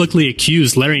to publicly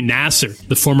accuse Larry Nassar,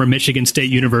 the former Michigan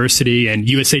State University and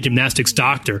USA Gymnastics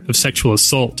doctor, of sexual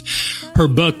assault. Her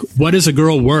book, What is a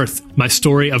Girl Worth? My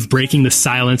Story of Breaking the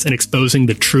Silence and Exposing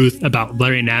the Truth About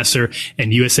Larry Nassar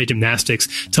and USA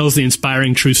Gymnastics, tells the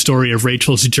inspiring true story of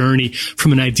Rachael's journey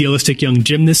from an idealistic young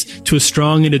gymnast to a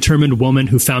strong and determined woman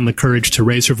who found the courage to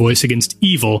raise her voice against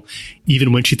evil,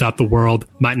 even when she thought the world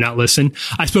might not listen.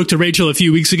 I spoke to Rachael a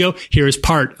few weeks ago. Here is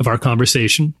part of our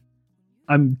conversation.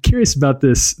 I'm curious about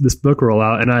this book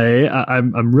rollout, and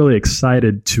I'm really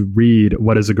excited to read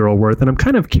What is a Girl Worth? And I'm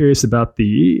kind of curious about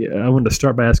I wanted to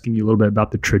start by asking you a little bit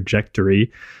about the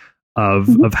trajectory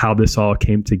of how this all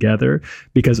came together,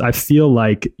 because I feel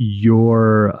like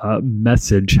your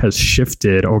message has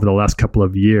shifted over the last couple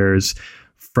of years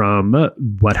from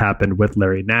what happened with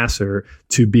Larry Nassar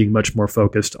to being much more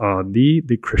focused on the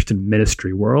Christian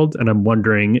ministry world. And I'm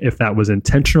wondering if that was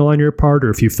intentional on your part, or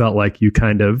if you felt like you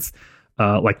kind of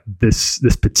like this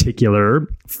particular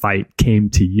fight came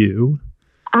to you.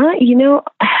 All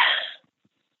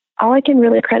I can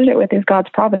really credit it with is God's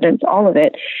providence, all of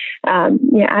it.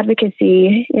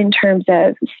 Advocacy in terms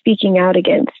of speaking out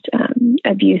against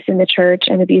abuse in the church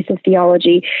and abusive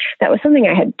theology, that was something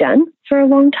I had done for a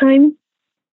long time.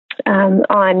 On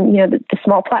the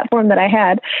small platform that I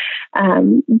had,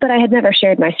 but I had never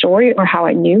shared my story or how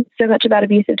I knew so much about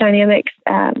abusive dynamics,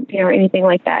 or anything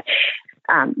like that.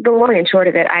 The long and short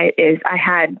of it is I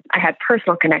had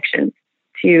personal connections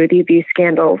to the abuse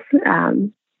scandals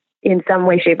in some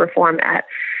way, shape, or form at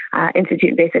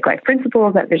Institute of Basic Life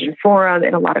Principles, at Vision Forum,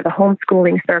 in a lot of the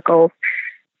homeschooling circles,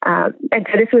 and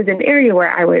so this was an area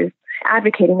where I was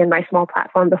advocating in my small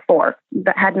platform before,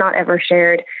 but had not ever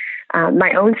shared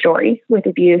my own story with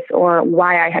abuse or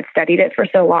why I had studied it for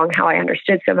so long, how I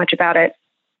understood so much about it.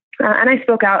 And I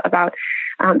spoke out about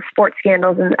sports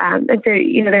scandals. And so,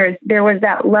 there was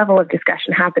that level of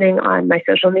discussion happening on my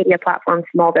social media platforms,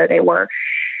 small though they were.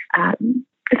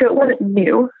 So it wasn't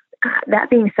new. That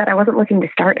being said, I wasn't looking to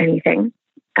start anything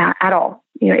at all.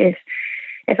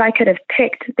 If I could have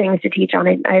picked things to teach on,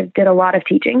 I did a lot of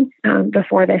teaching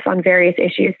before this on various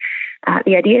issues.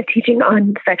 The idea of teaching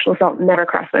on sexual assault never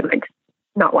crossed my mind,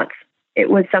 not once.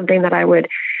 It was something that I would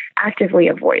actively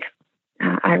avoid,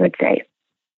 I would say.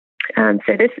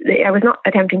 So I was not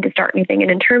attempting to start anything. And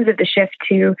in terms of the shift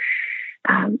to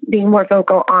being more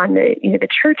vocal on the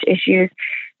church issues,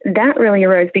 that really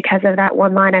arose because of that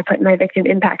one line I put in my victim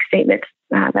impact statement,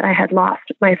 that I had lost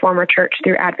my former church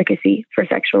through advocacy for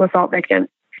sexual assault victims.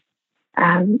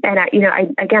 And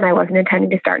I wasn't intending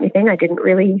to start anything. I didn't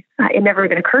really, it never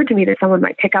even occurred to me that someone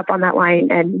might pick up on that line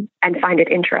and find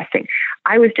it interesting.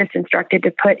 I was just instructed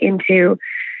to put into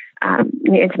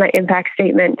my impact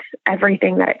statement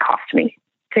everything that it cost me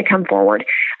to come forward.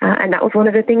 And that was one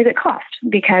of the things it cost,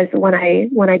 because when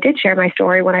I did share my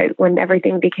story, when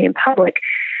everything became public,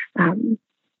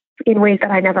 in ways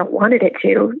that I never wanted it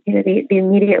to, the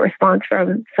immediate response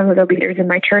from some of the leaders in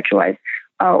my church was,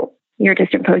 "Oh, you're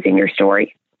just imposing your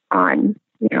story on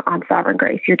Sovereign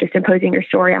Grace. You're just imposing your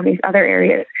story on these other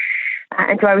areas."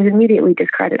 And so I was immediately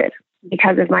discredited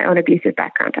because of my own abusive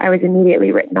background. I was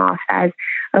immediately written off as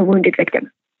a wounded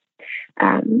victim.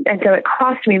 And so it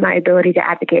cost me my ability to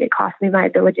advocate. It cost me my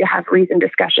ability to have reasoned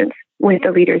discussions with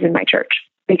the leaders in my church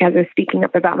because of speaking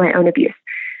up about my own abuse.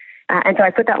 And so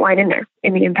I put that line in there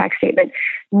in the impact statement,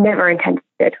 never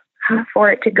intended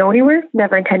for it to go anywhere,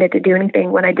 never intended to do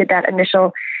anything. When I did that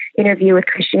initial interview with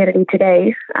Christianity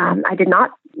Today, I did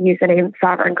not use the name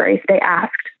Sovereign Grace. They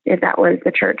asked if that was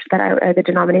the church the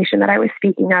denomination that I was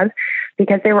speaking of,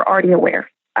 because they were already aware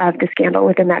of the scandal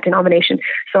within that denomination.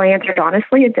 So I answered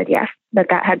honestly and said yes, that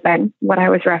had been what I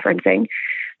was referencing.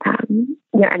 And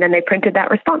then they printed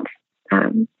that response.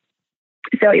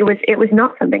 So it was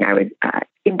not something I was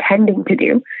intending to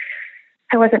do.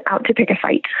 I wasn't out to pick a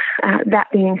fight. That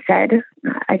being said,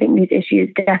 I think these issues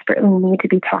desperately need to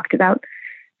be talked about.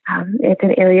 It's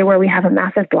an area where we have a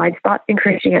massive blind spot in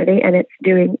Christianity, and it's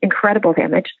doing incredible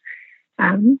damage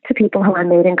to people who are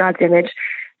made in God's image.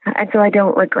 And so I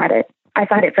don't regret it. I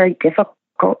find it very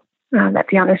difficult. That's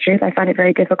the honest truth. I find it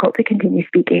very difficult to continue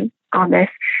speaking on this.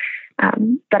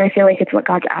 But I feel like it's what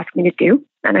God's asked me to do,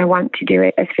 and I want to do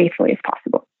it as faithfully as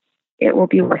possible. It will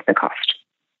be worth the cost.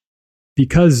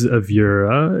 Because of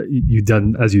your, you've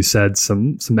done, as you said,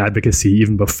 some advocacy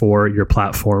even before your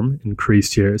platform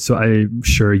increased here. So I'm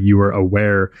sure you were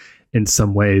aware in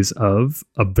some ways of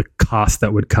the cost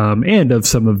that would come and of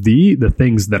some of the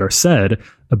things that are said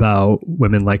about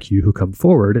women like you who come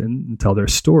forward and tell their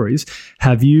stories.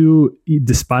 Have you,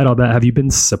 despite all that, have you been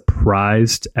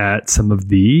surprised at some of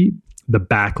the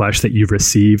backlash that you've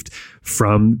received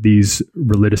from these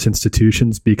religious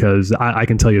institutions? Because I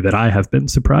can tell you that I have been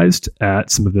surprised at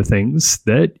some of the things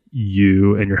that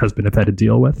you and your husband have had to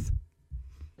deal with.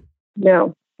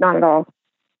 No, not at all.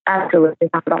 Absolutely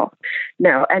not at all.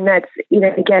 No. And that's,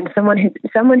 again, someone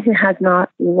who has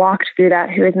not walked through that,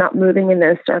 who is not moving in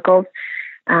those circles,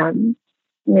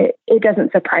 it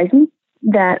doesn't surprise me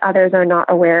that others are not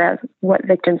aware of what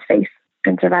victims face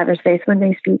and survivors face when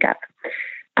they speak up.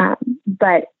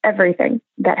 But everything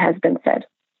that has been said,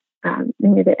 and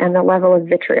the level of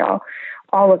vitriol,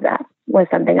 all of that was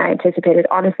something I anticipated,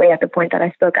 honestly, at the point that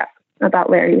I spoke up about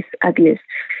Larry's abuse.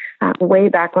 Way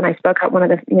back when I spoke up, one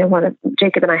of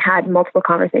Jacob and I had multiple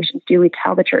conversations. Do we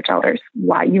tell the church elders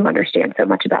why you understand so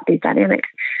much about these dynamics?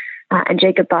 And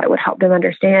Jacob thought it would help them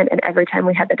understand. And every time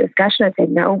we had the discussion, I'd say,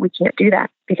 no, we can't do that.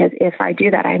 Because if I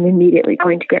do that, I'm immediately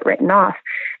going to get written off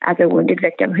as a wounded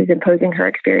victim who's imposing her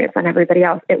experience on everybody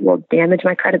else. It will damage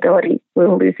my credibility. We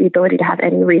will lose the ability to have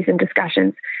any reasoned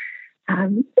discussions.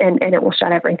 And it will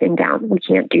shut everything down. We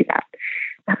can't do that.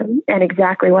 And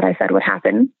exactly what I said would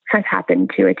happen has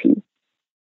happened to a T.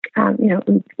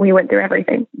 We went through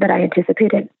everything that I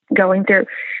anticipated going through,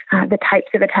 the types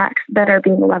of attacks that are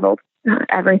being leveled,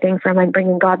 everything from like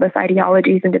bringing godless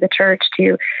ideologies into the church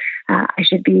to I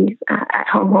should be at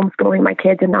home homeschooling my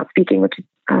kids and not speaking, which is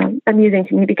amusing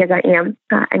to me because I am,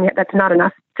 and yet that's not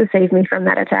enough to save me from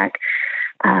that attack.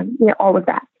 All of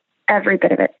that, every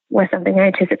bit of it was something I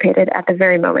anticipated at the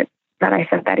very moment that I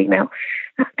sent that email,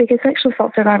 because sexual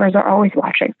assault survivors are always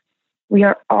watching. We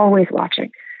are always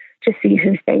watching to see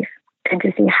who's safe and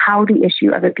to see how the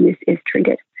issue of abuse is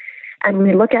treated. And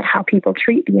we look at how people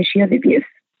treat the issue of abuse,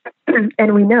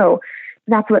 and we know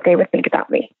that's what they would think about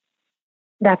me.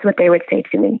 That's what they would say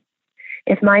to me.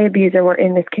 If my abuser were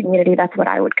in this community, that's what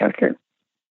I would go through.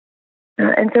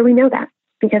 And so we know that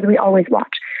because we always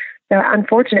watch. So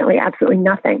unfortunately, absolutely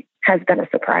nothing has been a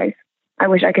surprise. I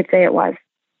wish I could say it was.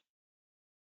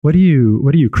 What do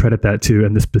you credit that to?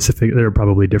 And there are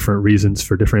probably different reasons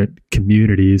for different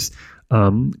communities.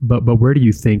 But where do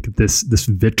you think this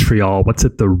vitriol, what's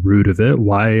at the root of it?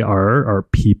 Why are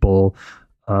people,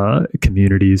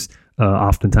 communities,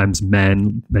 oftentimes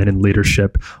men in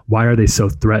leadership, why are they so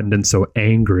threatened and so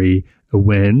angry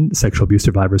when sexual abuse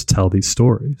survivors tell these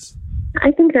stories? I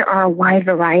think there are a wide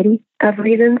variety of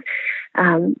reasons.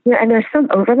 And there's some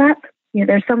overlap.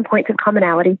 There's some points of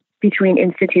commonality between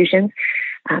institutions.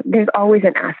 There's always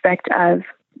an aspect of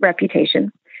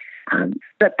reputation.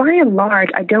 But by and large,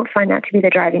 I don't find that to be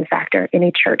the driving factor in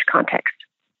a church context.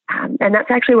 And that's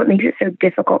actually what makes it so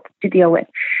difficult to deal with.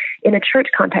 In a church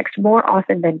context, more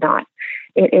often than not,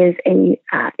 it is a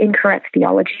incorrect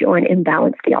theology or an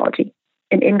imbalanced theology.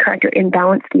 An incorrect or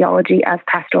imbalanced theology of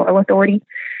pastoral authority,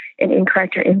 an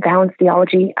incorrect or imbalanced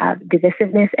theology of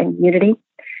divisiveness and unity,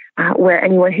 where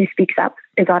anyone who speaks up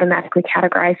is automatically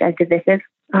categorized as divisive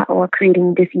or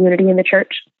creating disunity in the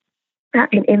church.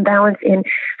 An imbalance in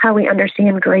how we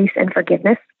understand grace and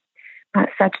forgiveness,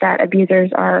 such that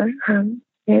abusers are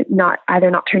not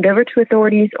turned over to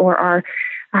authorities or are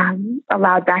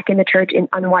allowed back in the church in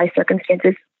unwise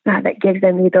circumstances that gives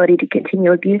them the ability to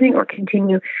continue abusing or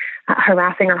continue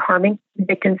harassing or harming the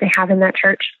victims they have in that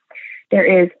church.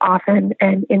 There is often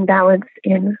an imbalance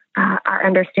in our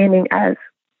understanding of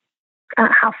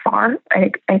how far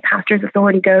a pastor's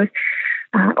authority goes,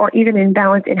 or even an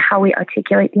imbalance in how we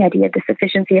articulate the idea of the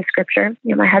sufficiency of Scripture.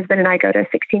 My husband and I go to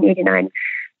 1689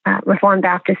 Reformed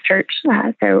Baptist Church,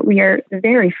 so we are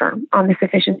very firm on the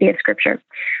sufficiency of Scripture.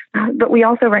 But we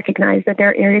also recognize that there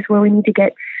are areas where we need to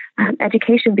get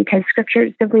education because Scripture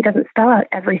simply doesn't spell out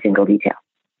every single detail.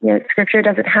 Scripture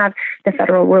doesn't have the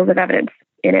federal rules of evidence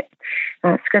in it.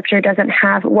 Scripture doesn't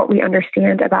have what we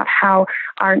understand about how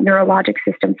our neurologic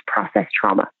systems process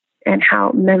trauma and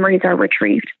how memories are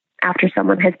retrieved after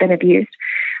someone has been abused.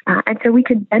 And so we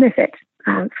could benefit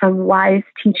from wise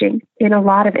teaching in a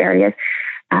lot of areas.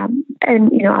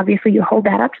 And, obviously you hold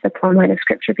that up to the plumb line of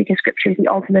Scripture because Scripture is the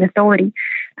ultimate authority.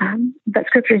 But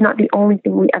Scripture is not the only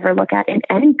thing we ever look at in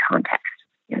any context.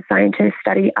 Scientists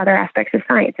study other aspects of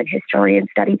science and historians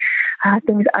study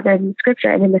things other than Scripture.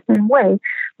 And in the same way,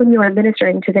 when you are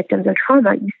ministering to victims of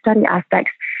trauma, you study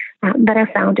aspects that are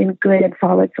found in good and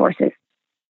solid sources.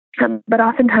 But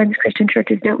oftentimes Christian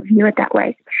churches don't view it that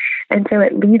way. And so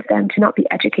it leads them to not be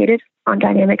educated on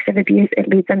dynamics of abuse. It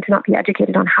leads them to not be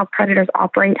educated on how predators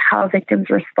operate, how victims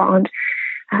respond.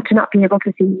 to not be able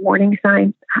to see warning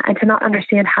signs, and to not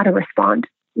understand how to respond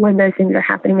when those things are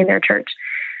happening in their church.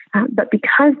 But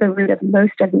because the root of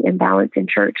most of the imbalance in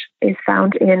church is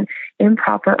found in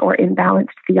improper or imbalanced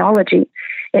theology,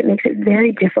 it makes it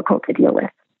very difficult to deal with.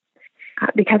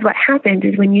 Because what happens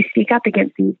is when you speak up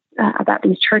against these, about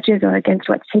these churches or against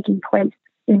what's taking place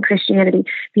in Christianity,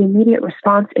 the immediate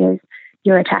response is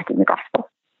you're attacking the gospel.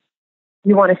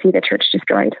 You want to see the church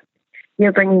destroyed.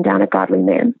 You're bringing down a godly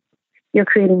man. You're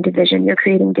creating division. You're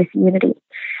creating disunity.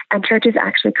 And churches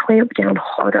actually clamp down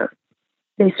harder.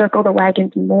 They circle the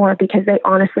wagons more because they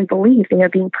honestly believe they are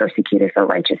being persecuted for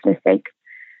righteousness' sake,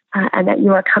 and that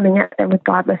you are coming at them with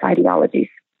godless ideologies.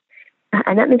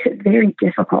 And that makes it very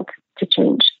difficult to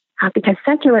change because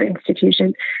secular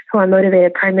institutions who are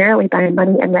motivated primarily by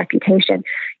money and reputation,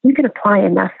 you can apply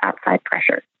enough outside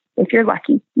pressure. If you're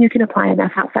lucky, you can apply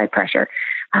enough outside pressure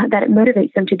that it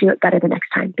motivates them to do it better the next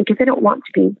time because they don't want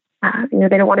to be,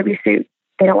 they don't want to be sued.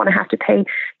 They don't want to have to pay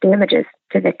damages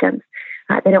to victims.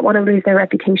 They don't want to lose their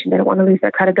reputation. They don't want to lose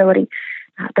their credibility.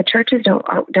 But churches don't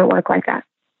work like that.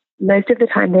 Most of the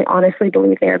time, they honestly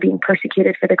believe they are being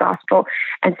persecuted for the gospel,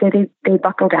 and so they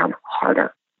buckle down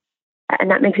harder. And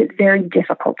that makes it very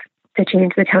difficult to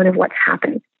change the tone of what's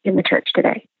happening in the church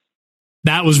today.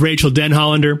 That was Rachael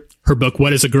Denhollander. Her book,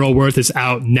 What is a Girl Worth, is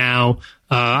out now.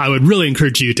 I would really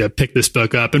encourage you to pick this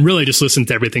book up and really just listen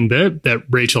to everything that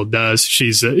Rachael does.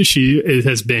 She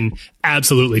has been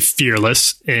absolutely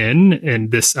fearless in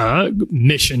this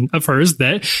mission of hers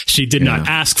that she did not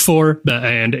ask for,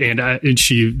 and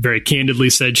she very candidly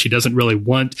said she doesn't really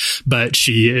want, but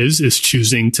she is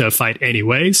choosing to fight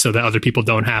anyway, so that other people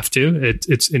don't have to.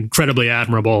 It's incredibly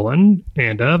admirable, and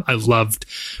I loved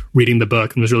reading the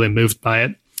book and was really moved by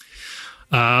it.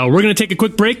 We're going to take a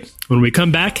quick break. When we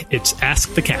come back, it's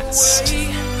Ask the Cast.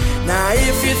 Now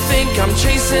if you think I'm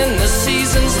chasing the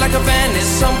seasons like a band is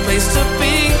someplace to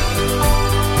be,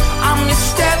 I'm your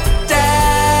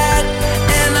stepdad,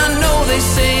 and I know they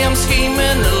say I'm scheming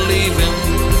and leaving,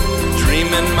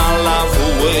 dreaming my life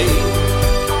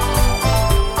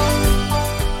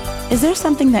away. Is there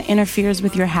something that interferes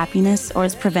with your happiness or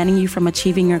is preventing you from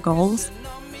achieving your goals?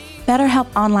 BetterHelp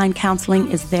Online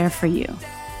Counseling is there for you.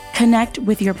 Connect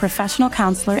with your professional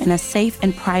counselor in a safe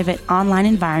and private online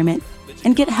environment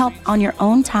and get help on your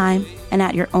own time and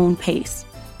at your own pace.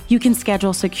 You can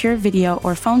schedule secure video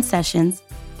or phone sessions,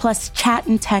 plus chat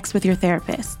and text with your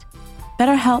therapist.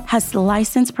 BetterHelp has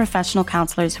licensed professional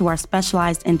counselors who are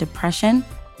specialized in depression,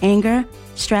 anger,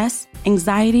 stress,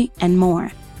 anxiety, and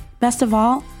more. Best of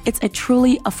all, it's a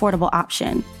truly affordable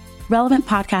option. Relevant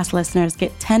podcast listeners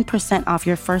get 10% off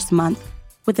your first month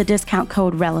with the discount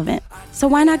code RELEVANT. So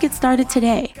why not get started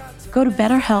today? Go to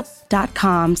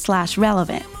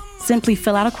betterhelp.com/relevant. Simply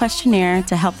fill out a questionnaire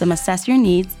to help them assess your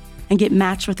needs and get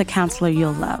matched with a counselor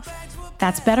you'll love.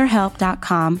 That's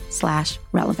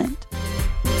betterhelp.com/relevant.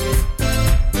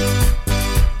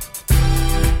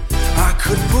 I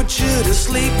could put you to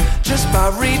sleep just by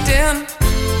reading,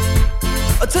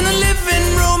 or turn the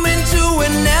living room into a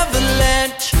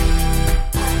Neverland.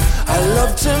 I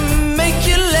love to make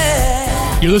you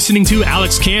laugh. You're listening to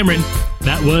Alex Cameron.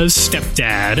 That was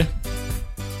Stepdad.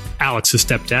 Alex's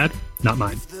stepdad, not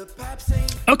mine.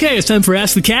 Okay, it's time for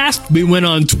Ask the Cast. We went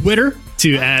on Twitter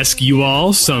to ask you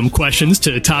all some questions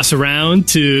to toss around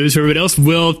to everybody else.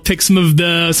 We'll pick some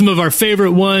of our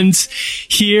favorite ones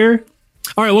here.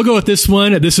 All right, we'll go with this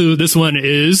one. This one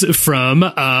is from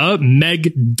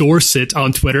Meg Dorset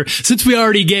on Twitter. Since we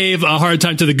already gave a hard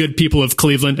time to the good people of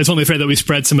Cleveland, it's only fair that we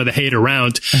spread some of the hate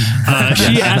around.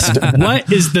 She asked,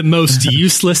 what is the most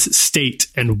useless state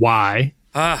and why?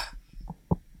 Oh,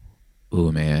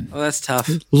 man. Oh, that's tough.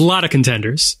 A lot of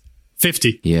contenders.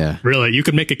 50. Yeah. Really, you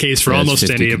could make a case for almost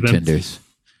any of them. Contenders.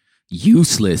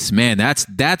 Useless, man. That's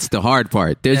the hard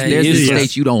part. There's the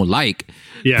states you don't like.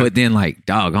 Yeah. But then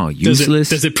doggone, useless.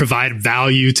 Does it provide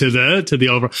value to the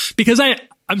overall? Because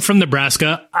I'm from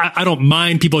Nebraska. I don't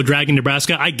mind people dragging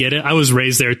Nebraska. I get it. I was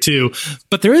raised there too.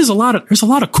 But there's a lot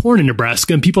of corn in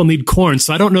Nebraska and people need corn.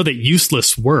 So I don't know that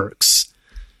useless works.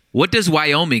 What does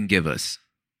Wyoming give us?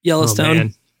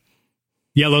 Yellowstone.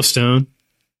 Yellowstone's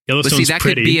but see, that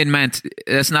pretty. Could be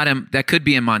that could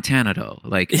be in Montana though.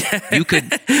 Like you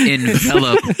could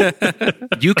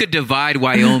you could divide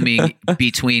Wyoming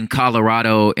between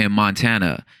Colorado and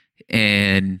Montana,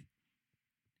 and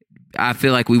I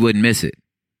feel like we wouldn't miss it.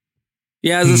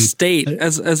 Yeah, as a state,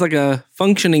 as like a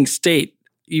functioning state,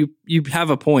 you have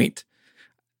a point.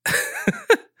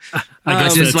 I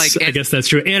guess that's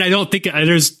true. And I don't think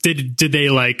did they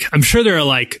I'm sure there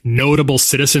are notable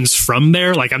citizens from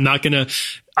there. Like I'm not going to,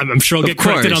 I'm sure I'll get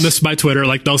corrected on this by Twitter.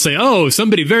 Like they'll say, "Oh,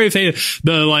 somebody very famous,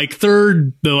 the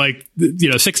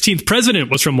 16th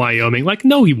president was from Wyoming." Like,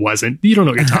 no, he wasn't. You don't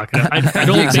know what you're talking about. I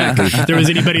don't think there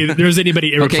was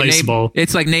anybody irreplaceable. Okay,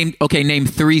 it's like name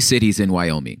 3 cities in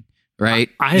Wyoming, right?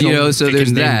 I don't so think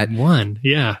there's that one.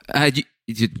 Yeah,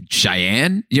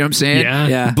 Cheyenne. You know what I'm saying?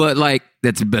 Yeah. But like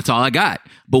that's all I got.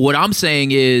 But what I'm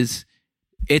saying is,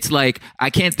 it's like I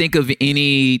can't think of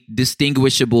any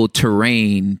distinguishable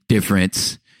terrain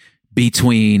difference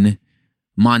between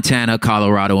Montana,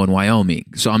 Colorado, and Wyoming.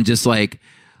 So I'm just like,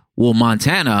 well,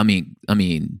 Montana, I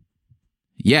mean,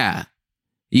 yeah,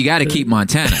 you got to keep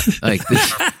Montana. Like,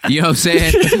 this, you know what I'm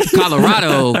saying?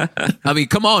 Colorado, I mean,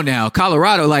 come on now.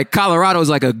 Colorado is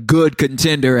like a good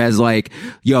contender as like,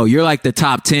 yo, you're like the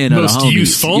top 10 most of the homies.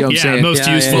 Useful. You know what I'm saying?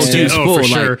 Most useful. Yeah. Oh, for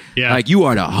like, sure. Yeah. Like you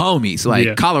are the homies.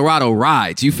 Like Colorado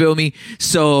rides. You feel me?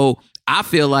 So I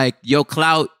feel like your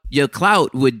clout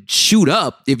would shoot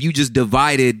up if you just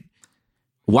divided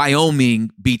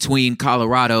Wyoming between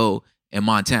Colorado and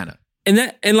Montana.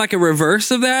 And like a reverse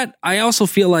of that, I also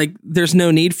feel like there's no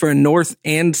need for a North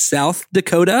and South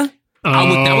Dakota.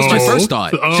 That was my first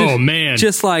thought. Man.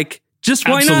 Just why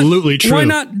absolutely not? True. Why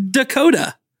not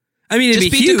Dakota? I mean, it'd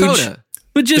just be huge. Dakota.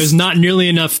 But there's not nearly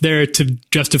enough there to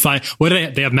justify. What do they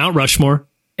have? They have Mount Rushmore.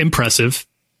 Impressive.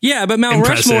 Yeah, but Mount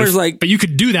Rushmore is like. But you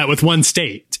could do that with one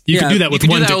state. You could do that with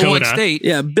one Dakota. State.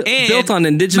 Yeah, built on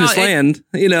indigenous land.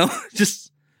 Just.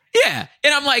 Yeah,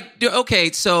 and I'm like,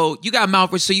 okay, so you got Mount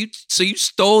Rushmore, so you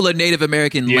stole a Native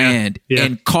American land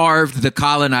and carved the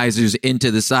colonizers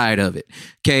into the side of it.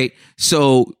 Okay,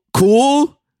 so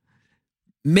cool.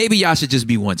 Maybe y'all should just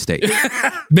be one state.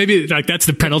 Maybe like that's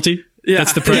the penalty. Yeah,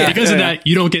 that's the penalty. Because of that,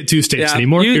 you don't get 2 states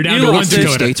anymore. You're down to 1 Dakota. 2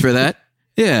 states for that.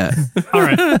 Yeah. All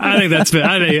right. I think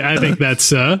that's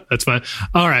fine.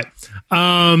 All right.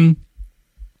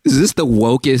 Is this the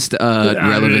wokest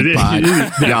relevant pod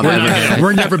y'all ever had?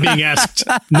 We're never being asked.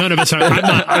 None of us are.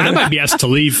 I might be asked to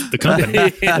leave the company.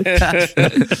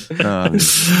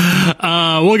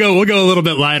 We'll go a little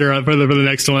bit lighter for the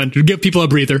next one to give people a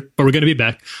breather, but we're going to be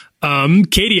back.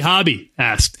 Katie Hobby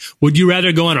asked, would you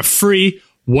rather go on a free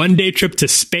 1-day trip to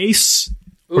space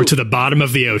or to the bottom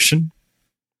of the ocean?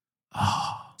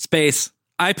 Space.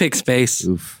 I pick space.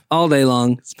 All day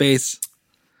long. Space.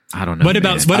 I don't know. What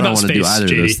about space? I don't want to do either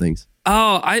of those things.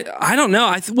 Oh, I don't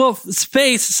know. Well,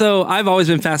 space. So I've always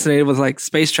been fascinated with like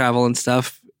space travel and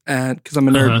stuff, because I'm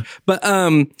a nerd.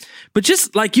 But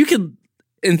just like you could,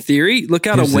 in theory, look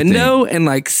out a window and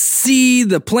like see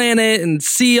the planet and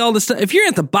see all the stuff. If you're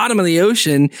at the bottom of the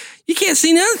ocean, you can't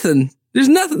see nothing. There's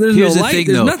nothing. There's no light.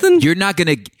 There's nothing. You're not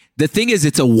gonna. The thing is,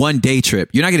 it's a 1-day trip.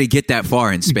 You're not going to get that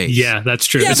far in space. Yeah, that's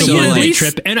true. Yeah, it's a 1-day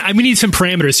trip. And we need some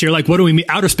parameters here. Like, what do we mean?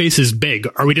 Outer space is big.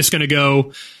 Are we just going to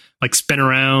go, like, spin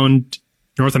around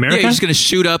North America? Yeah, you're just going to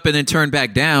shoot up and then turn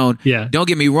back down. Yeah. Don't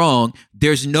get me wrong.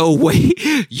 There's no way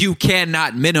you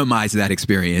cannot minimize that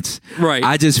experience. Right.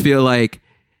 I just feel like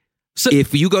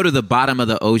if you go to the bottom of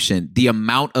the ocean, the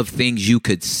amount of things you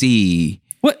could see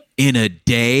in a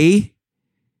day...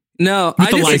 No, I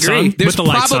disagree. There's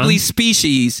probably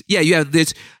species. Yeah, you have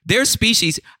this. There's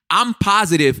species. I'm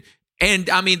positive, and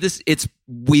I mean this.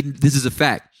 This is a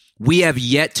fact. We have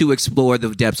yet to explore the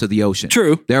depths of the ocean.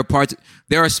 True. There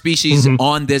are species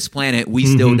on this planet we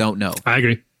still don't know. I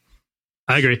agree.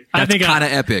 I think kind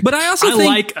of epic. But I also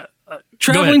think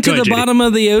traveling to the bottom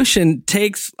of the ocean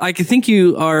takes. I think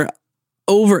you are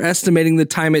overestimating the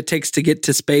time it takes to get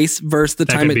to space versus the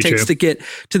time it takes to get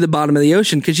to the bottom of the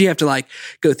ocean, because you have to like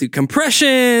go through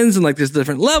compressions and like there's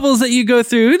different levels that you go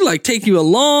through. It'd like take you a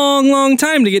long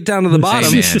time to get down to the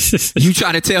bottom. Hey, you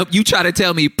try to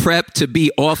tell me prep to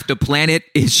be off the planet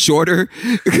is shorter.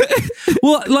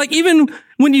 Well, like even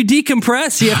when you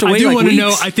decompress, you have to wait. I do want to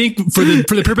know. I think for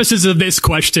the purposes of this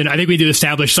question, I think we need to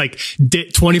establish like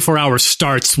 24 hours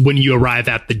starts when you arrive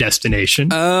at the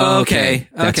destination. Okay,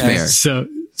 that's fair.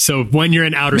 So when you're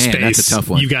in outer space, that's a tough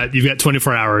one. You've got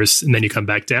 24 hours, and then you come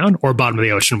back down, or bottom of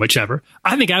the ocean, whichever.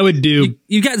 I think I would do.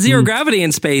 You got zero gravity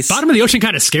in space. Bottom of the ocean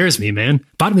kind of scares me, man.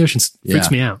 Bottom of the ocean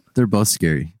freaks me out. They're both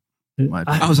scary.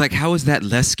 I was like, how is that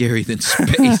less scary than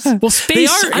space? Well, space.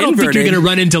 I don't think you're going to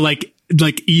run into like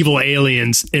evil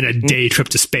aliens in a day trip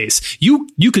to space. You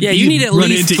could you need at run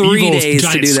least into 3 evil days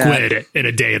giant to do squid that. in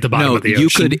a day at the bottom of the ocean. You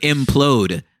could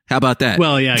implode. How about that?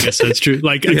 Well, yeah, I guess that's true.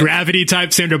 Like a gravity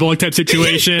type, Sandra Bullock type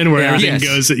situation where everything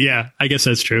goes. Yeah, I guess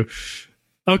that's true.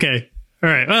 Okay. All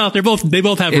right. Well, they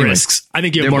both have risks. I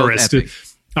think you have more risks. Epic.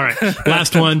 All right.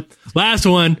 Last one.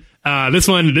 This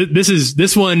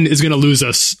one is going to lose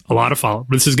us a lot of follow.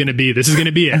 This is going to be it. This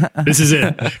is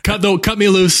it. Cut me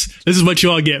loose. This is what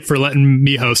you all get for letting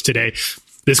me host today.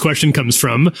 This question comes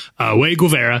from Way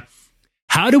Guevara.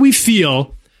 How do we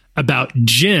feel about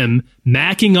Jim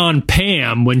macking on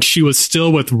Pam when she was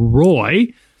still with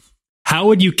Roy? How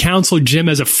would you counsel Jim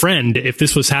as a friend if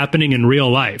this was happening in real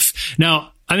life?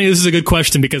 Now, I think this is a good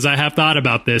question because I have thought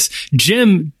about this.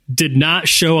 Jim did not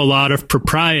show a lot of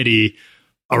propriety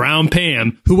around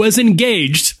Pam, who was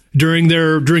engaged during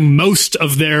most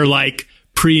of their like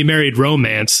pre-married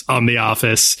romance on The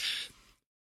Office.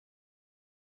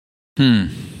 Yeah,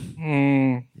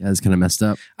 it's kind of messed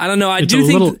up. I don't know. I do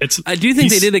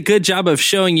think they did a good job of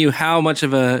showing you how much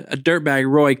of a dirtbag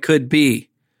Roy could be.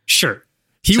 Sure.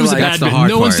 He was a bad man.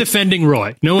 No one's defending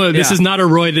Roy. This is not a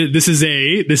Roy.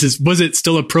 Was it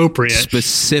still appropriate?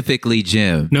 Specifically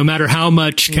Jim. No matter how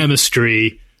much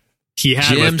chemistry he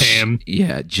had with Pam.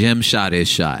 Jim shot his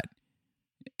shot.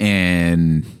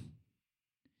 And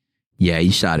yeah,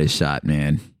 he shot his shot,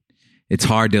 man. It's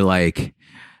hard to like,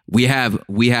 we have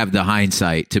the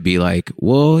hindsight to be like,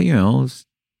 well, you know, it's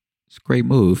a great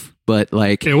move, but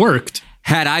like it worked.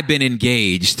 Had I been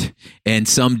engaged and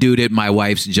some dude at my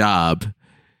wife's job,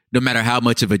 no matter how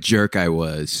much of a jerk I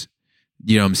was,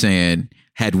 you know what I'm saying,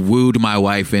 had wooed my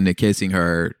wife into kissing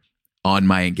her on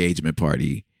my engagement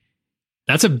party.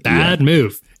 That's a bad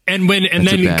move. And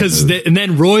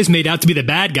then Roy's made out to be the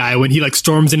bad guy when he like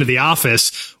storms into the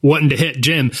office wanting to hit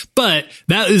Jim. But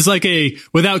that is like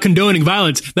without condoning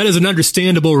violence, that is an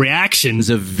understandable reaction. It's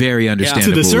a very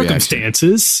understandable to the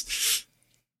circumstances.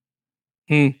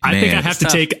 I think I have to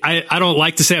take, I don't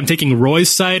like to say I'm taking Roy's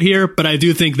side here, but I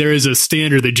do think there is a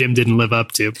standard that Jim didn't live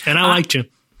up to. And I like Jim.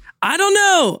 I don't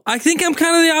know. I think I'm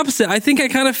kind of the opposite. I think I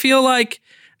kind of feel like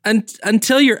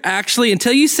until you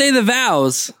say the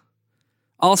vows,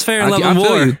 all's fair in love and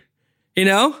war. You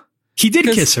know? He did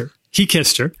kiss her. He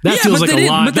kissed her. That feels like a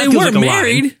lie. But they weren't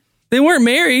married. They weren't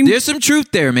married. There's some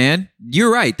truth there, man.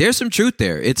 You're right. There's some truth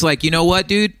there. It's like, you know what,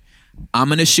 dude? I'm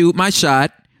going to shoot my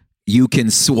shot. You can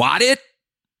swat it.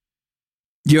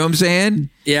 You know what I'm saying?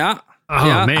 Yeah. Oh,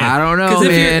 yeah. Man. I don't know,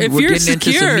 man. If We're you're getting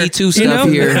secure, into some Me Too stuff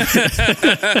here.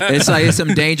 It's like it's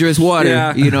some dangerous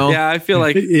water, you know? Yeah, I feel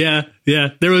like... Yeah.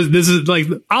 This is like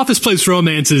office place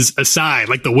romances aside,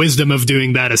 like the wisdom of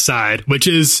doing that aside, which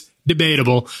is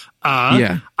debatable.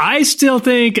 I still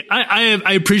think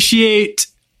I appreciate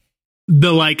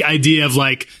the like idea of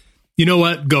like, you know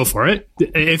what, go for it.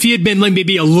 If he had been like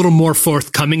maybe a little more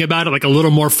forthcoming about it, like a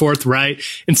little more forthright,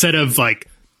 instead of like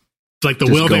the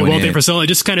just will they for so long,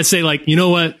 just kind of say like, you know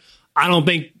what, I don't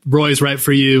think Roy's right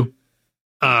for you.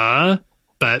 But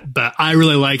I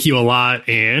really like you a lot.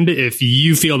 And if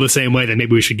you feel the same way, then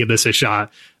maybe we should give this a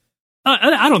shot.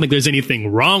 I don't think there's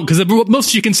anything wrong, because the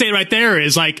most you can say right there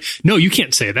is like, no, you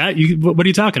can't say that. What are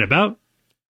you talking about?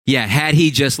 Yeah, had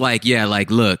he just like,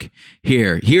 look,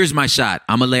 here's my shot.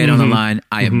 I'm going to lay it on the line.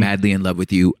 I am madly in love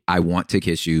with you. I want to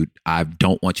kiss you. I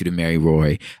don't want you to marry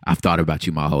Roy. I've thought about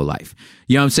you my whole life.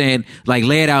 You know what I'm saying? Like,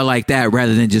 lay it out like that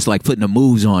rather than just like putting the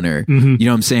moves on her. You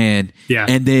know what I'm saying? Yeah.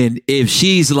 And then if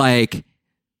she's like,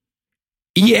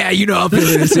 yeah, you know, I'm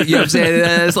feeling this, you know what I'm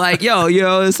saying? It's like,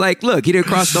 it's like, look, he didn't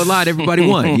cross the line. Everybody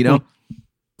won, you know?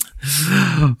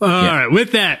 All right.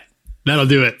 With that, that'll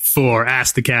do it for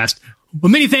Ask the Cast. Well,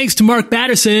 many thanks to Mark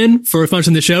Batterson for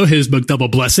sponsoring the show. His book, Double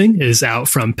Blessing, is out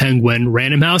from Penguin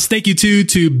Random House. Thank you, too,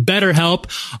 to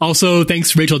BetterHelp. Also,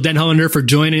 thanks to Rachael Denhollander for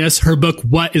joining us. Her book,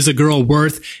 What is a Girl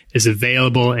Worth, is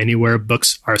available anywhere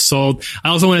books are sold. I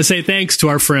also want to say thanks to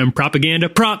our friend Propaganda.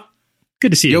 Prop,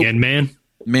 good to see you again, man.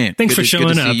 Man, thanks for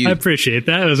showing up. I appreciate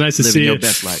that. It was nice to see you.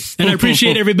 Best life. And I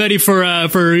appreciate everybody for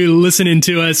listening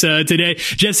to us today.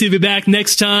 Jesse will be back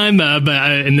next time.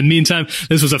 But in the meantime,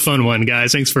 this was a fun one,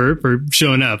 guys. Thanks for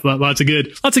showing up. Lots of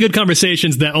good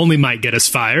conversations that only might get us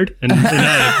fired. And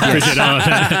I appreciate all of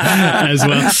that as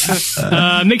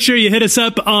well. Make sure you hit us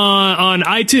up on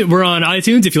iTunes. We're on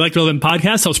iTunes. If you like Relevant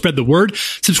Podcasts, help spread the word.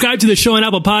 Subscribe to the show on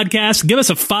Apple Podcasts. Give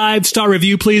us a 5-star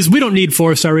review, please. We don't need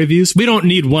 4-star reviews. We don't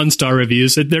need 1-star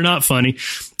reviews. They're not funny.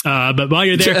 But while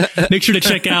you're there, make sure to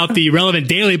check out the Relevant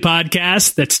Daily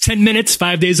podcast. That's 10 minutes,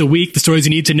 5 days a week. The stories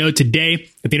you need to know today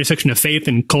at the intersection of faith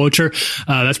and culture.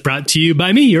 That's brought to you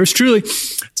by me, yours truly.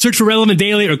 Search for Relevant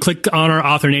Daily or click on our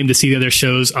author name to see the other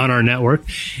shows on our network.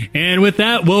 And with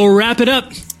that, we'll wrap it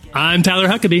up. I'm Tyler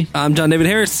Huckabee. I'm John David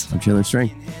Harris. I'm Chandler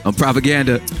String. I'm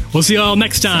Propaganda. We'll see you all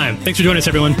next time. Thanks for joining us,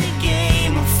 everyone.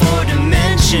 Game of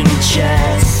 4-dimension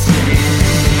chess.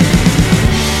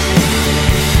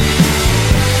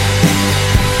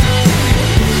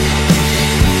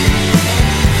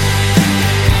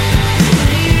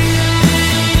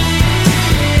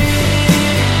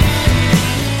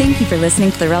 Thank you for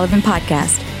listening to the Relevant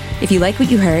Podcast. If you like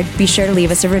what you heard, be sure to leave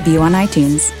us a review on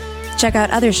iTunes. Check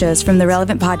out other shows from the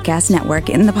Relevant Podcast Network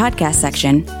in the podcast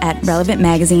section at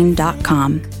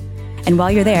relevantmagazine.com. And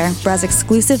while you're there, browse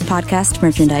exclusive podcast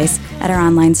merchandise at our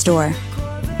online store.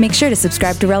 Make sure to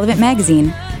subscribe to Relevant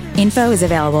Magazine. Info is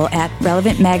available at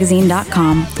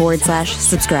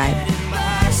relevantmagazine.com/subscribe.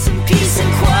 Some peace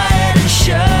and quiet and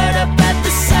shut up at the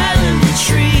silent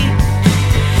retreat.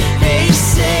 They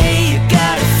say you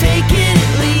gotta fake it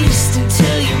at least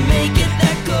until you make it.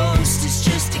 That ghost is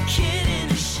just a kid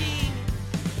in a sheet.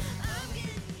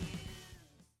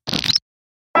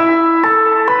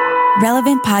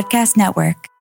 Relevant Podcast Network.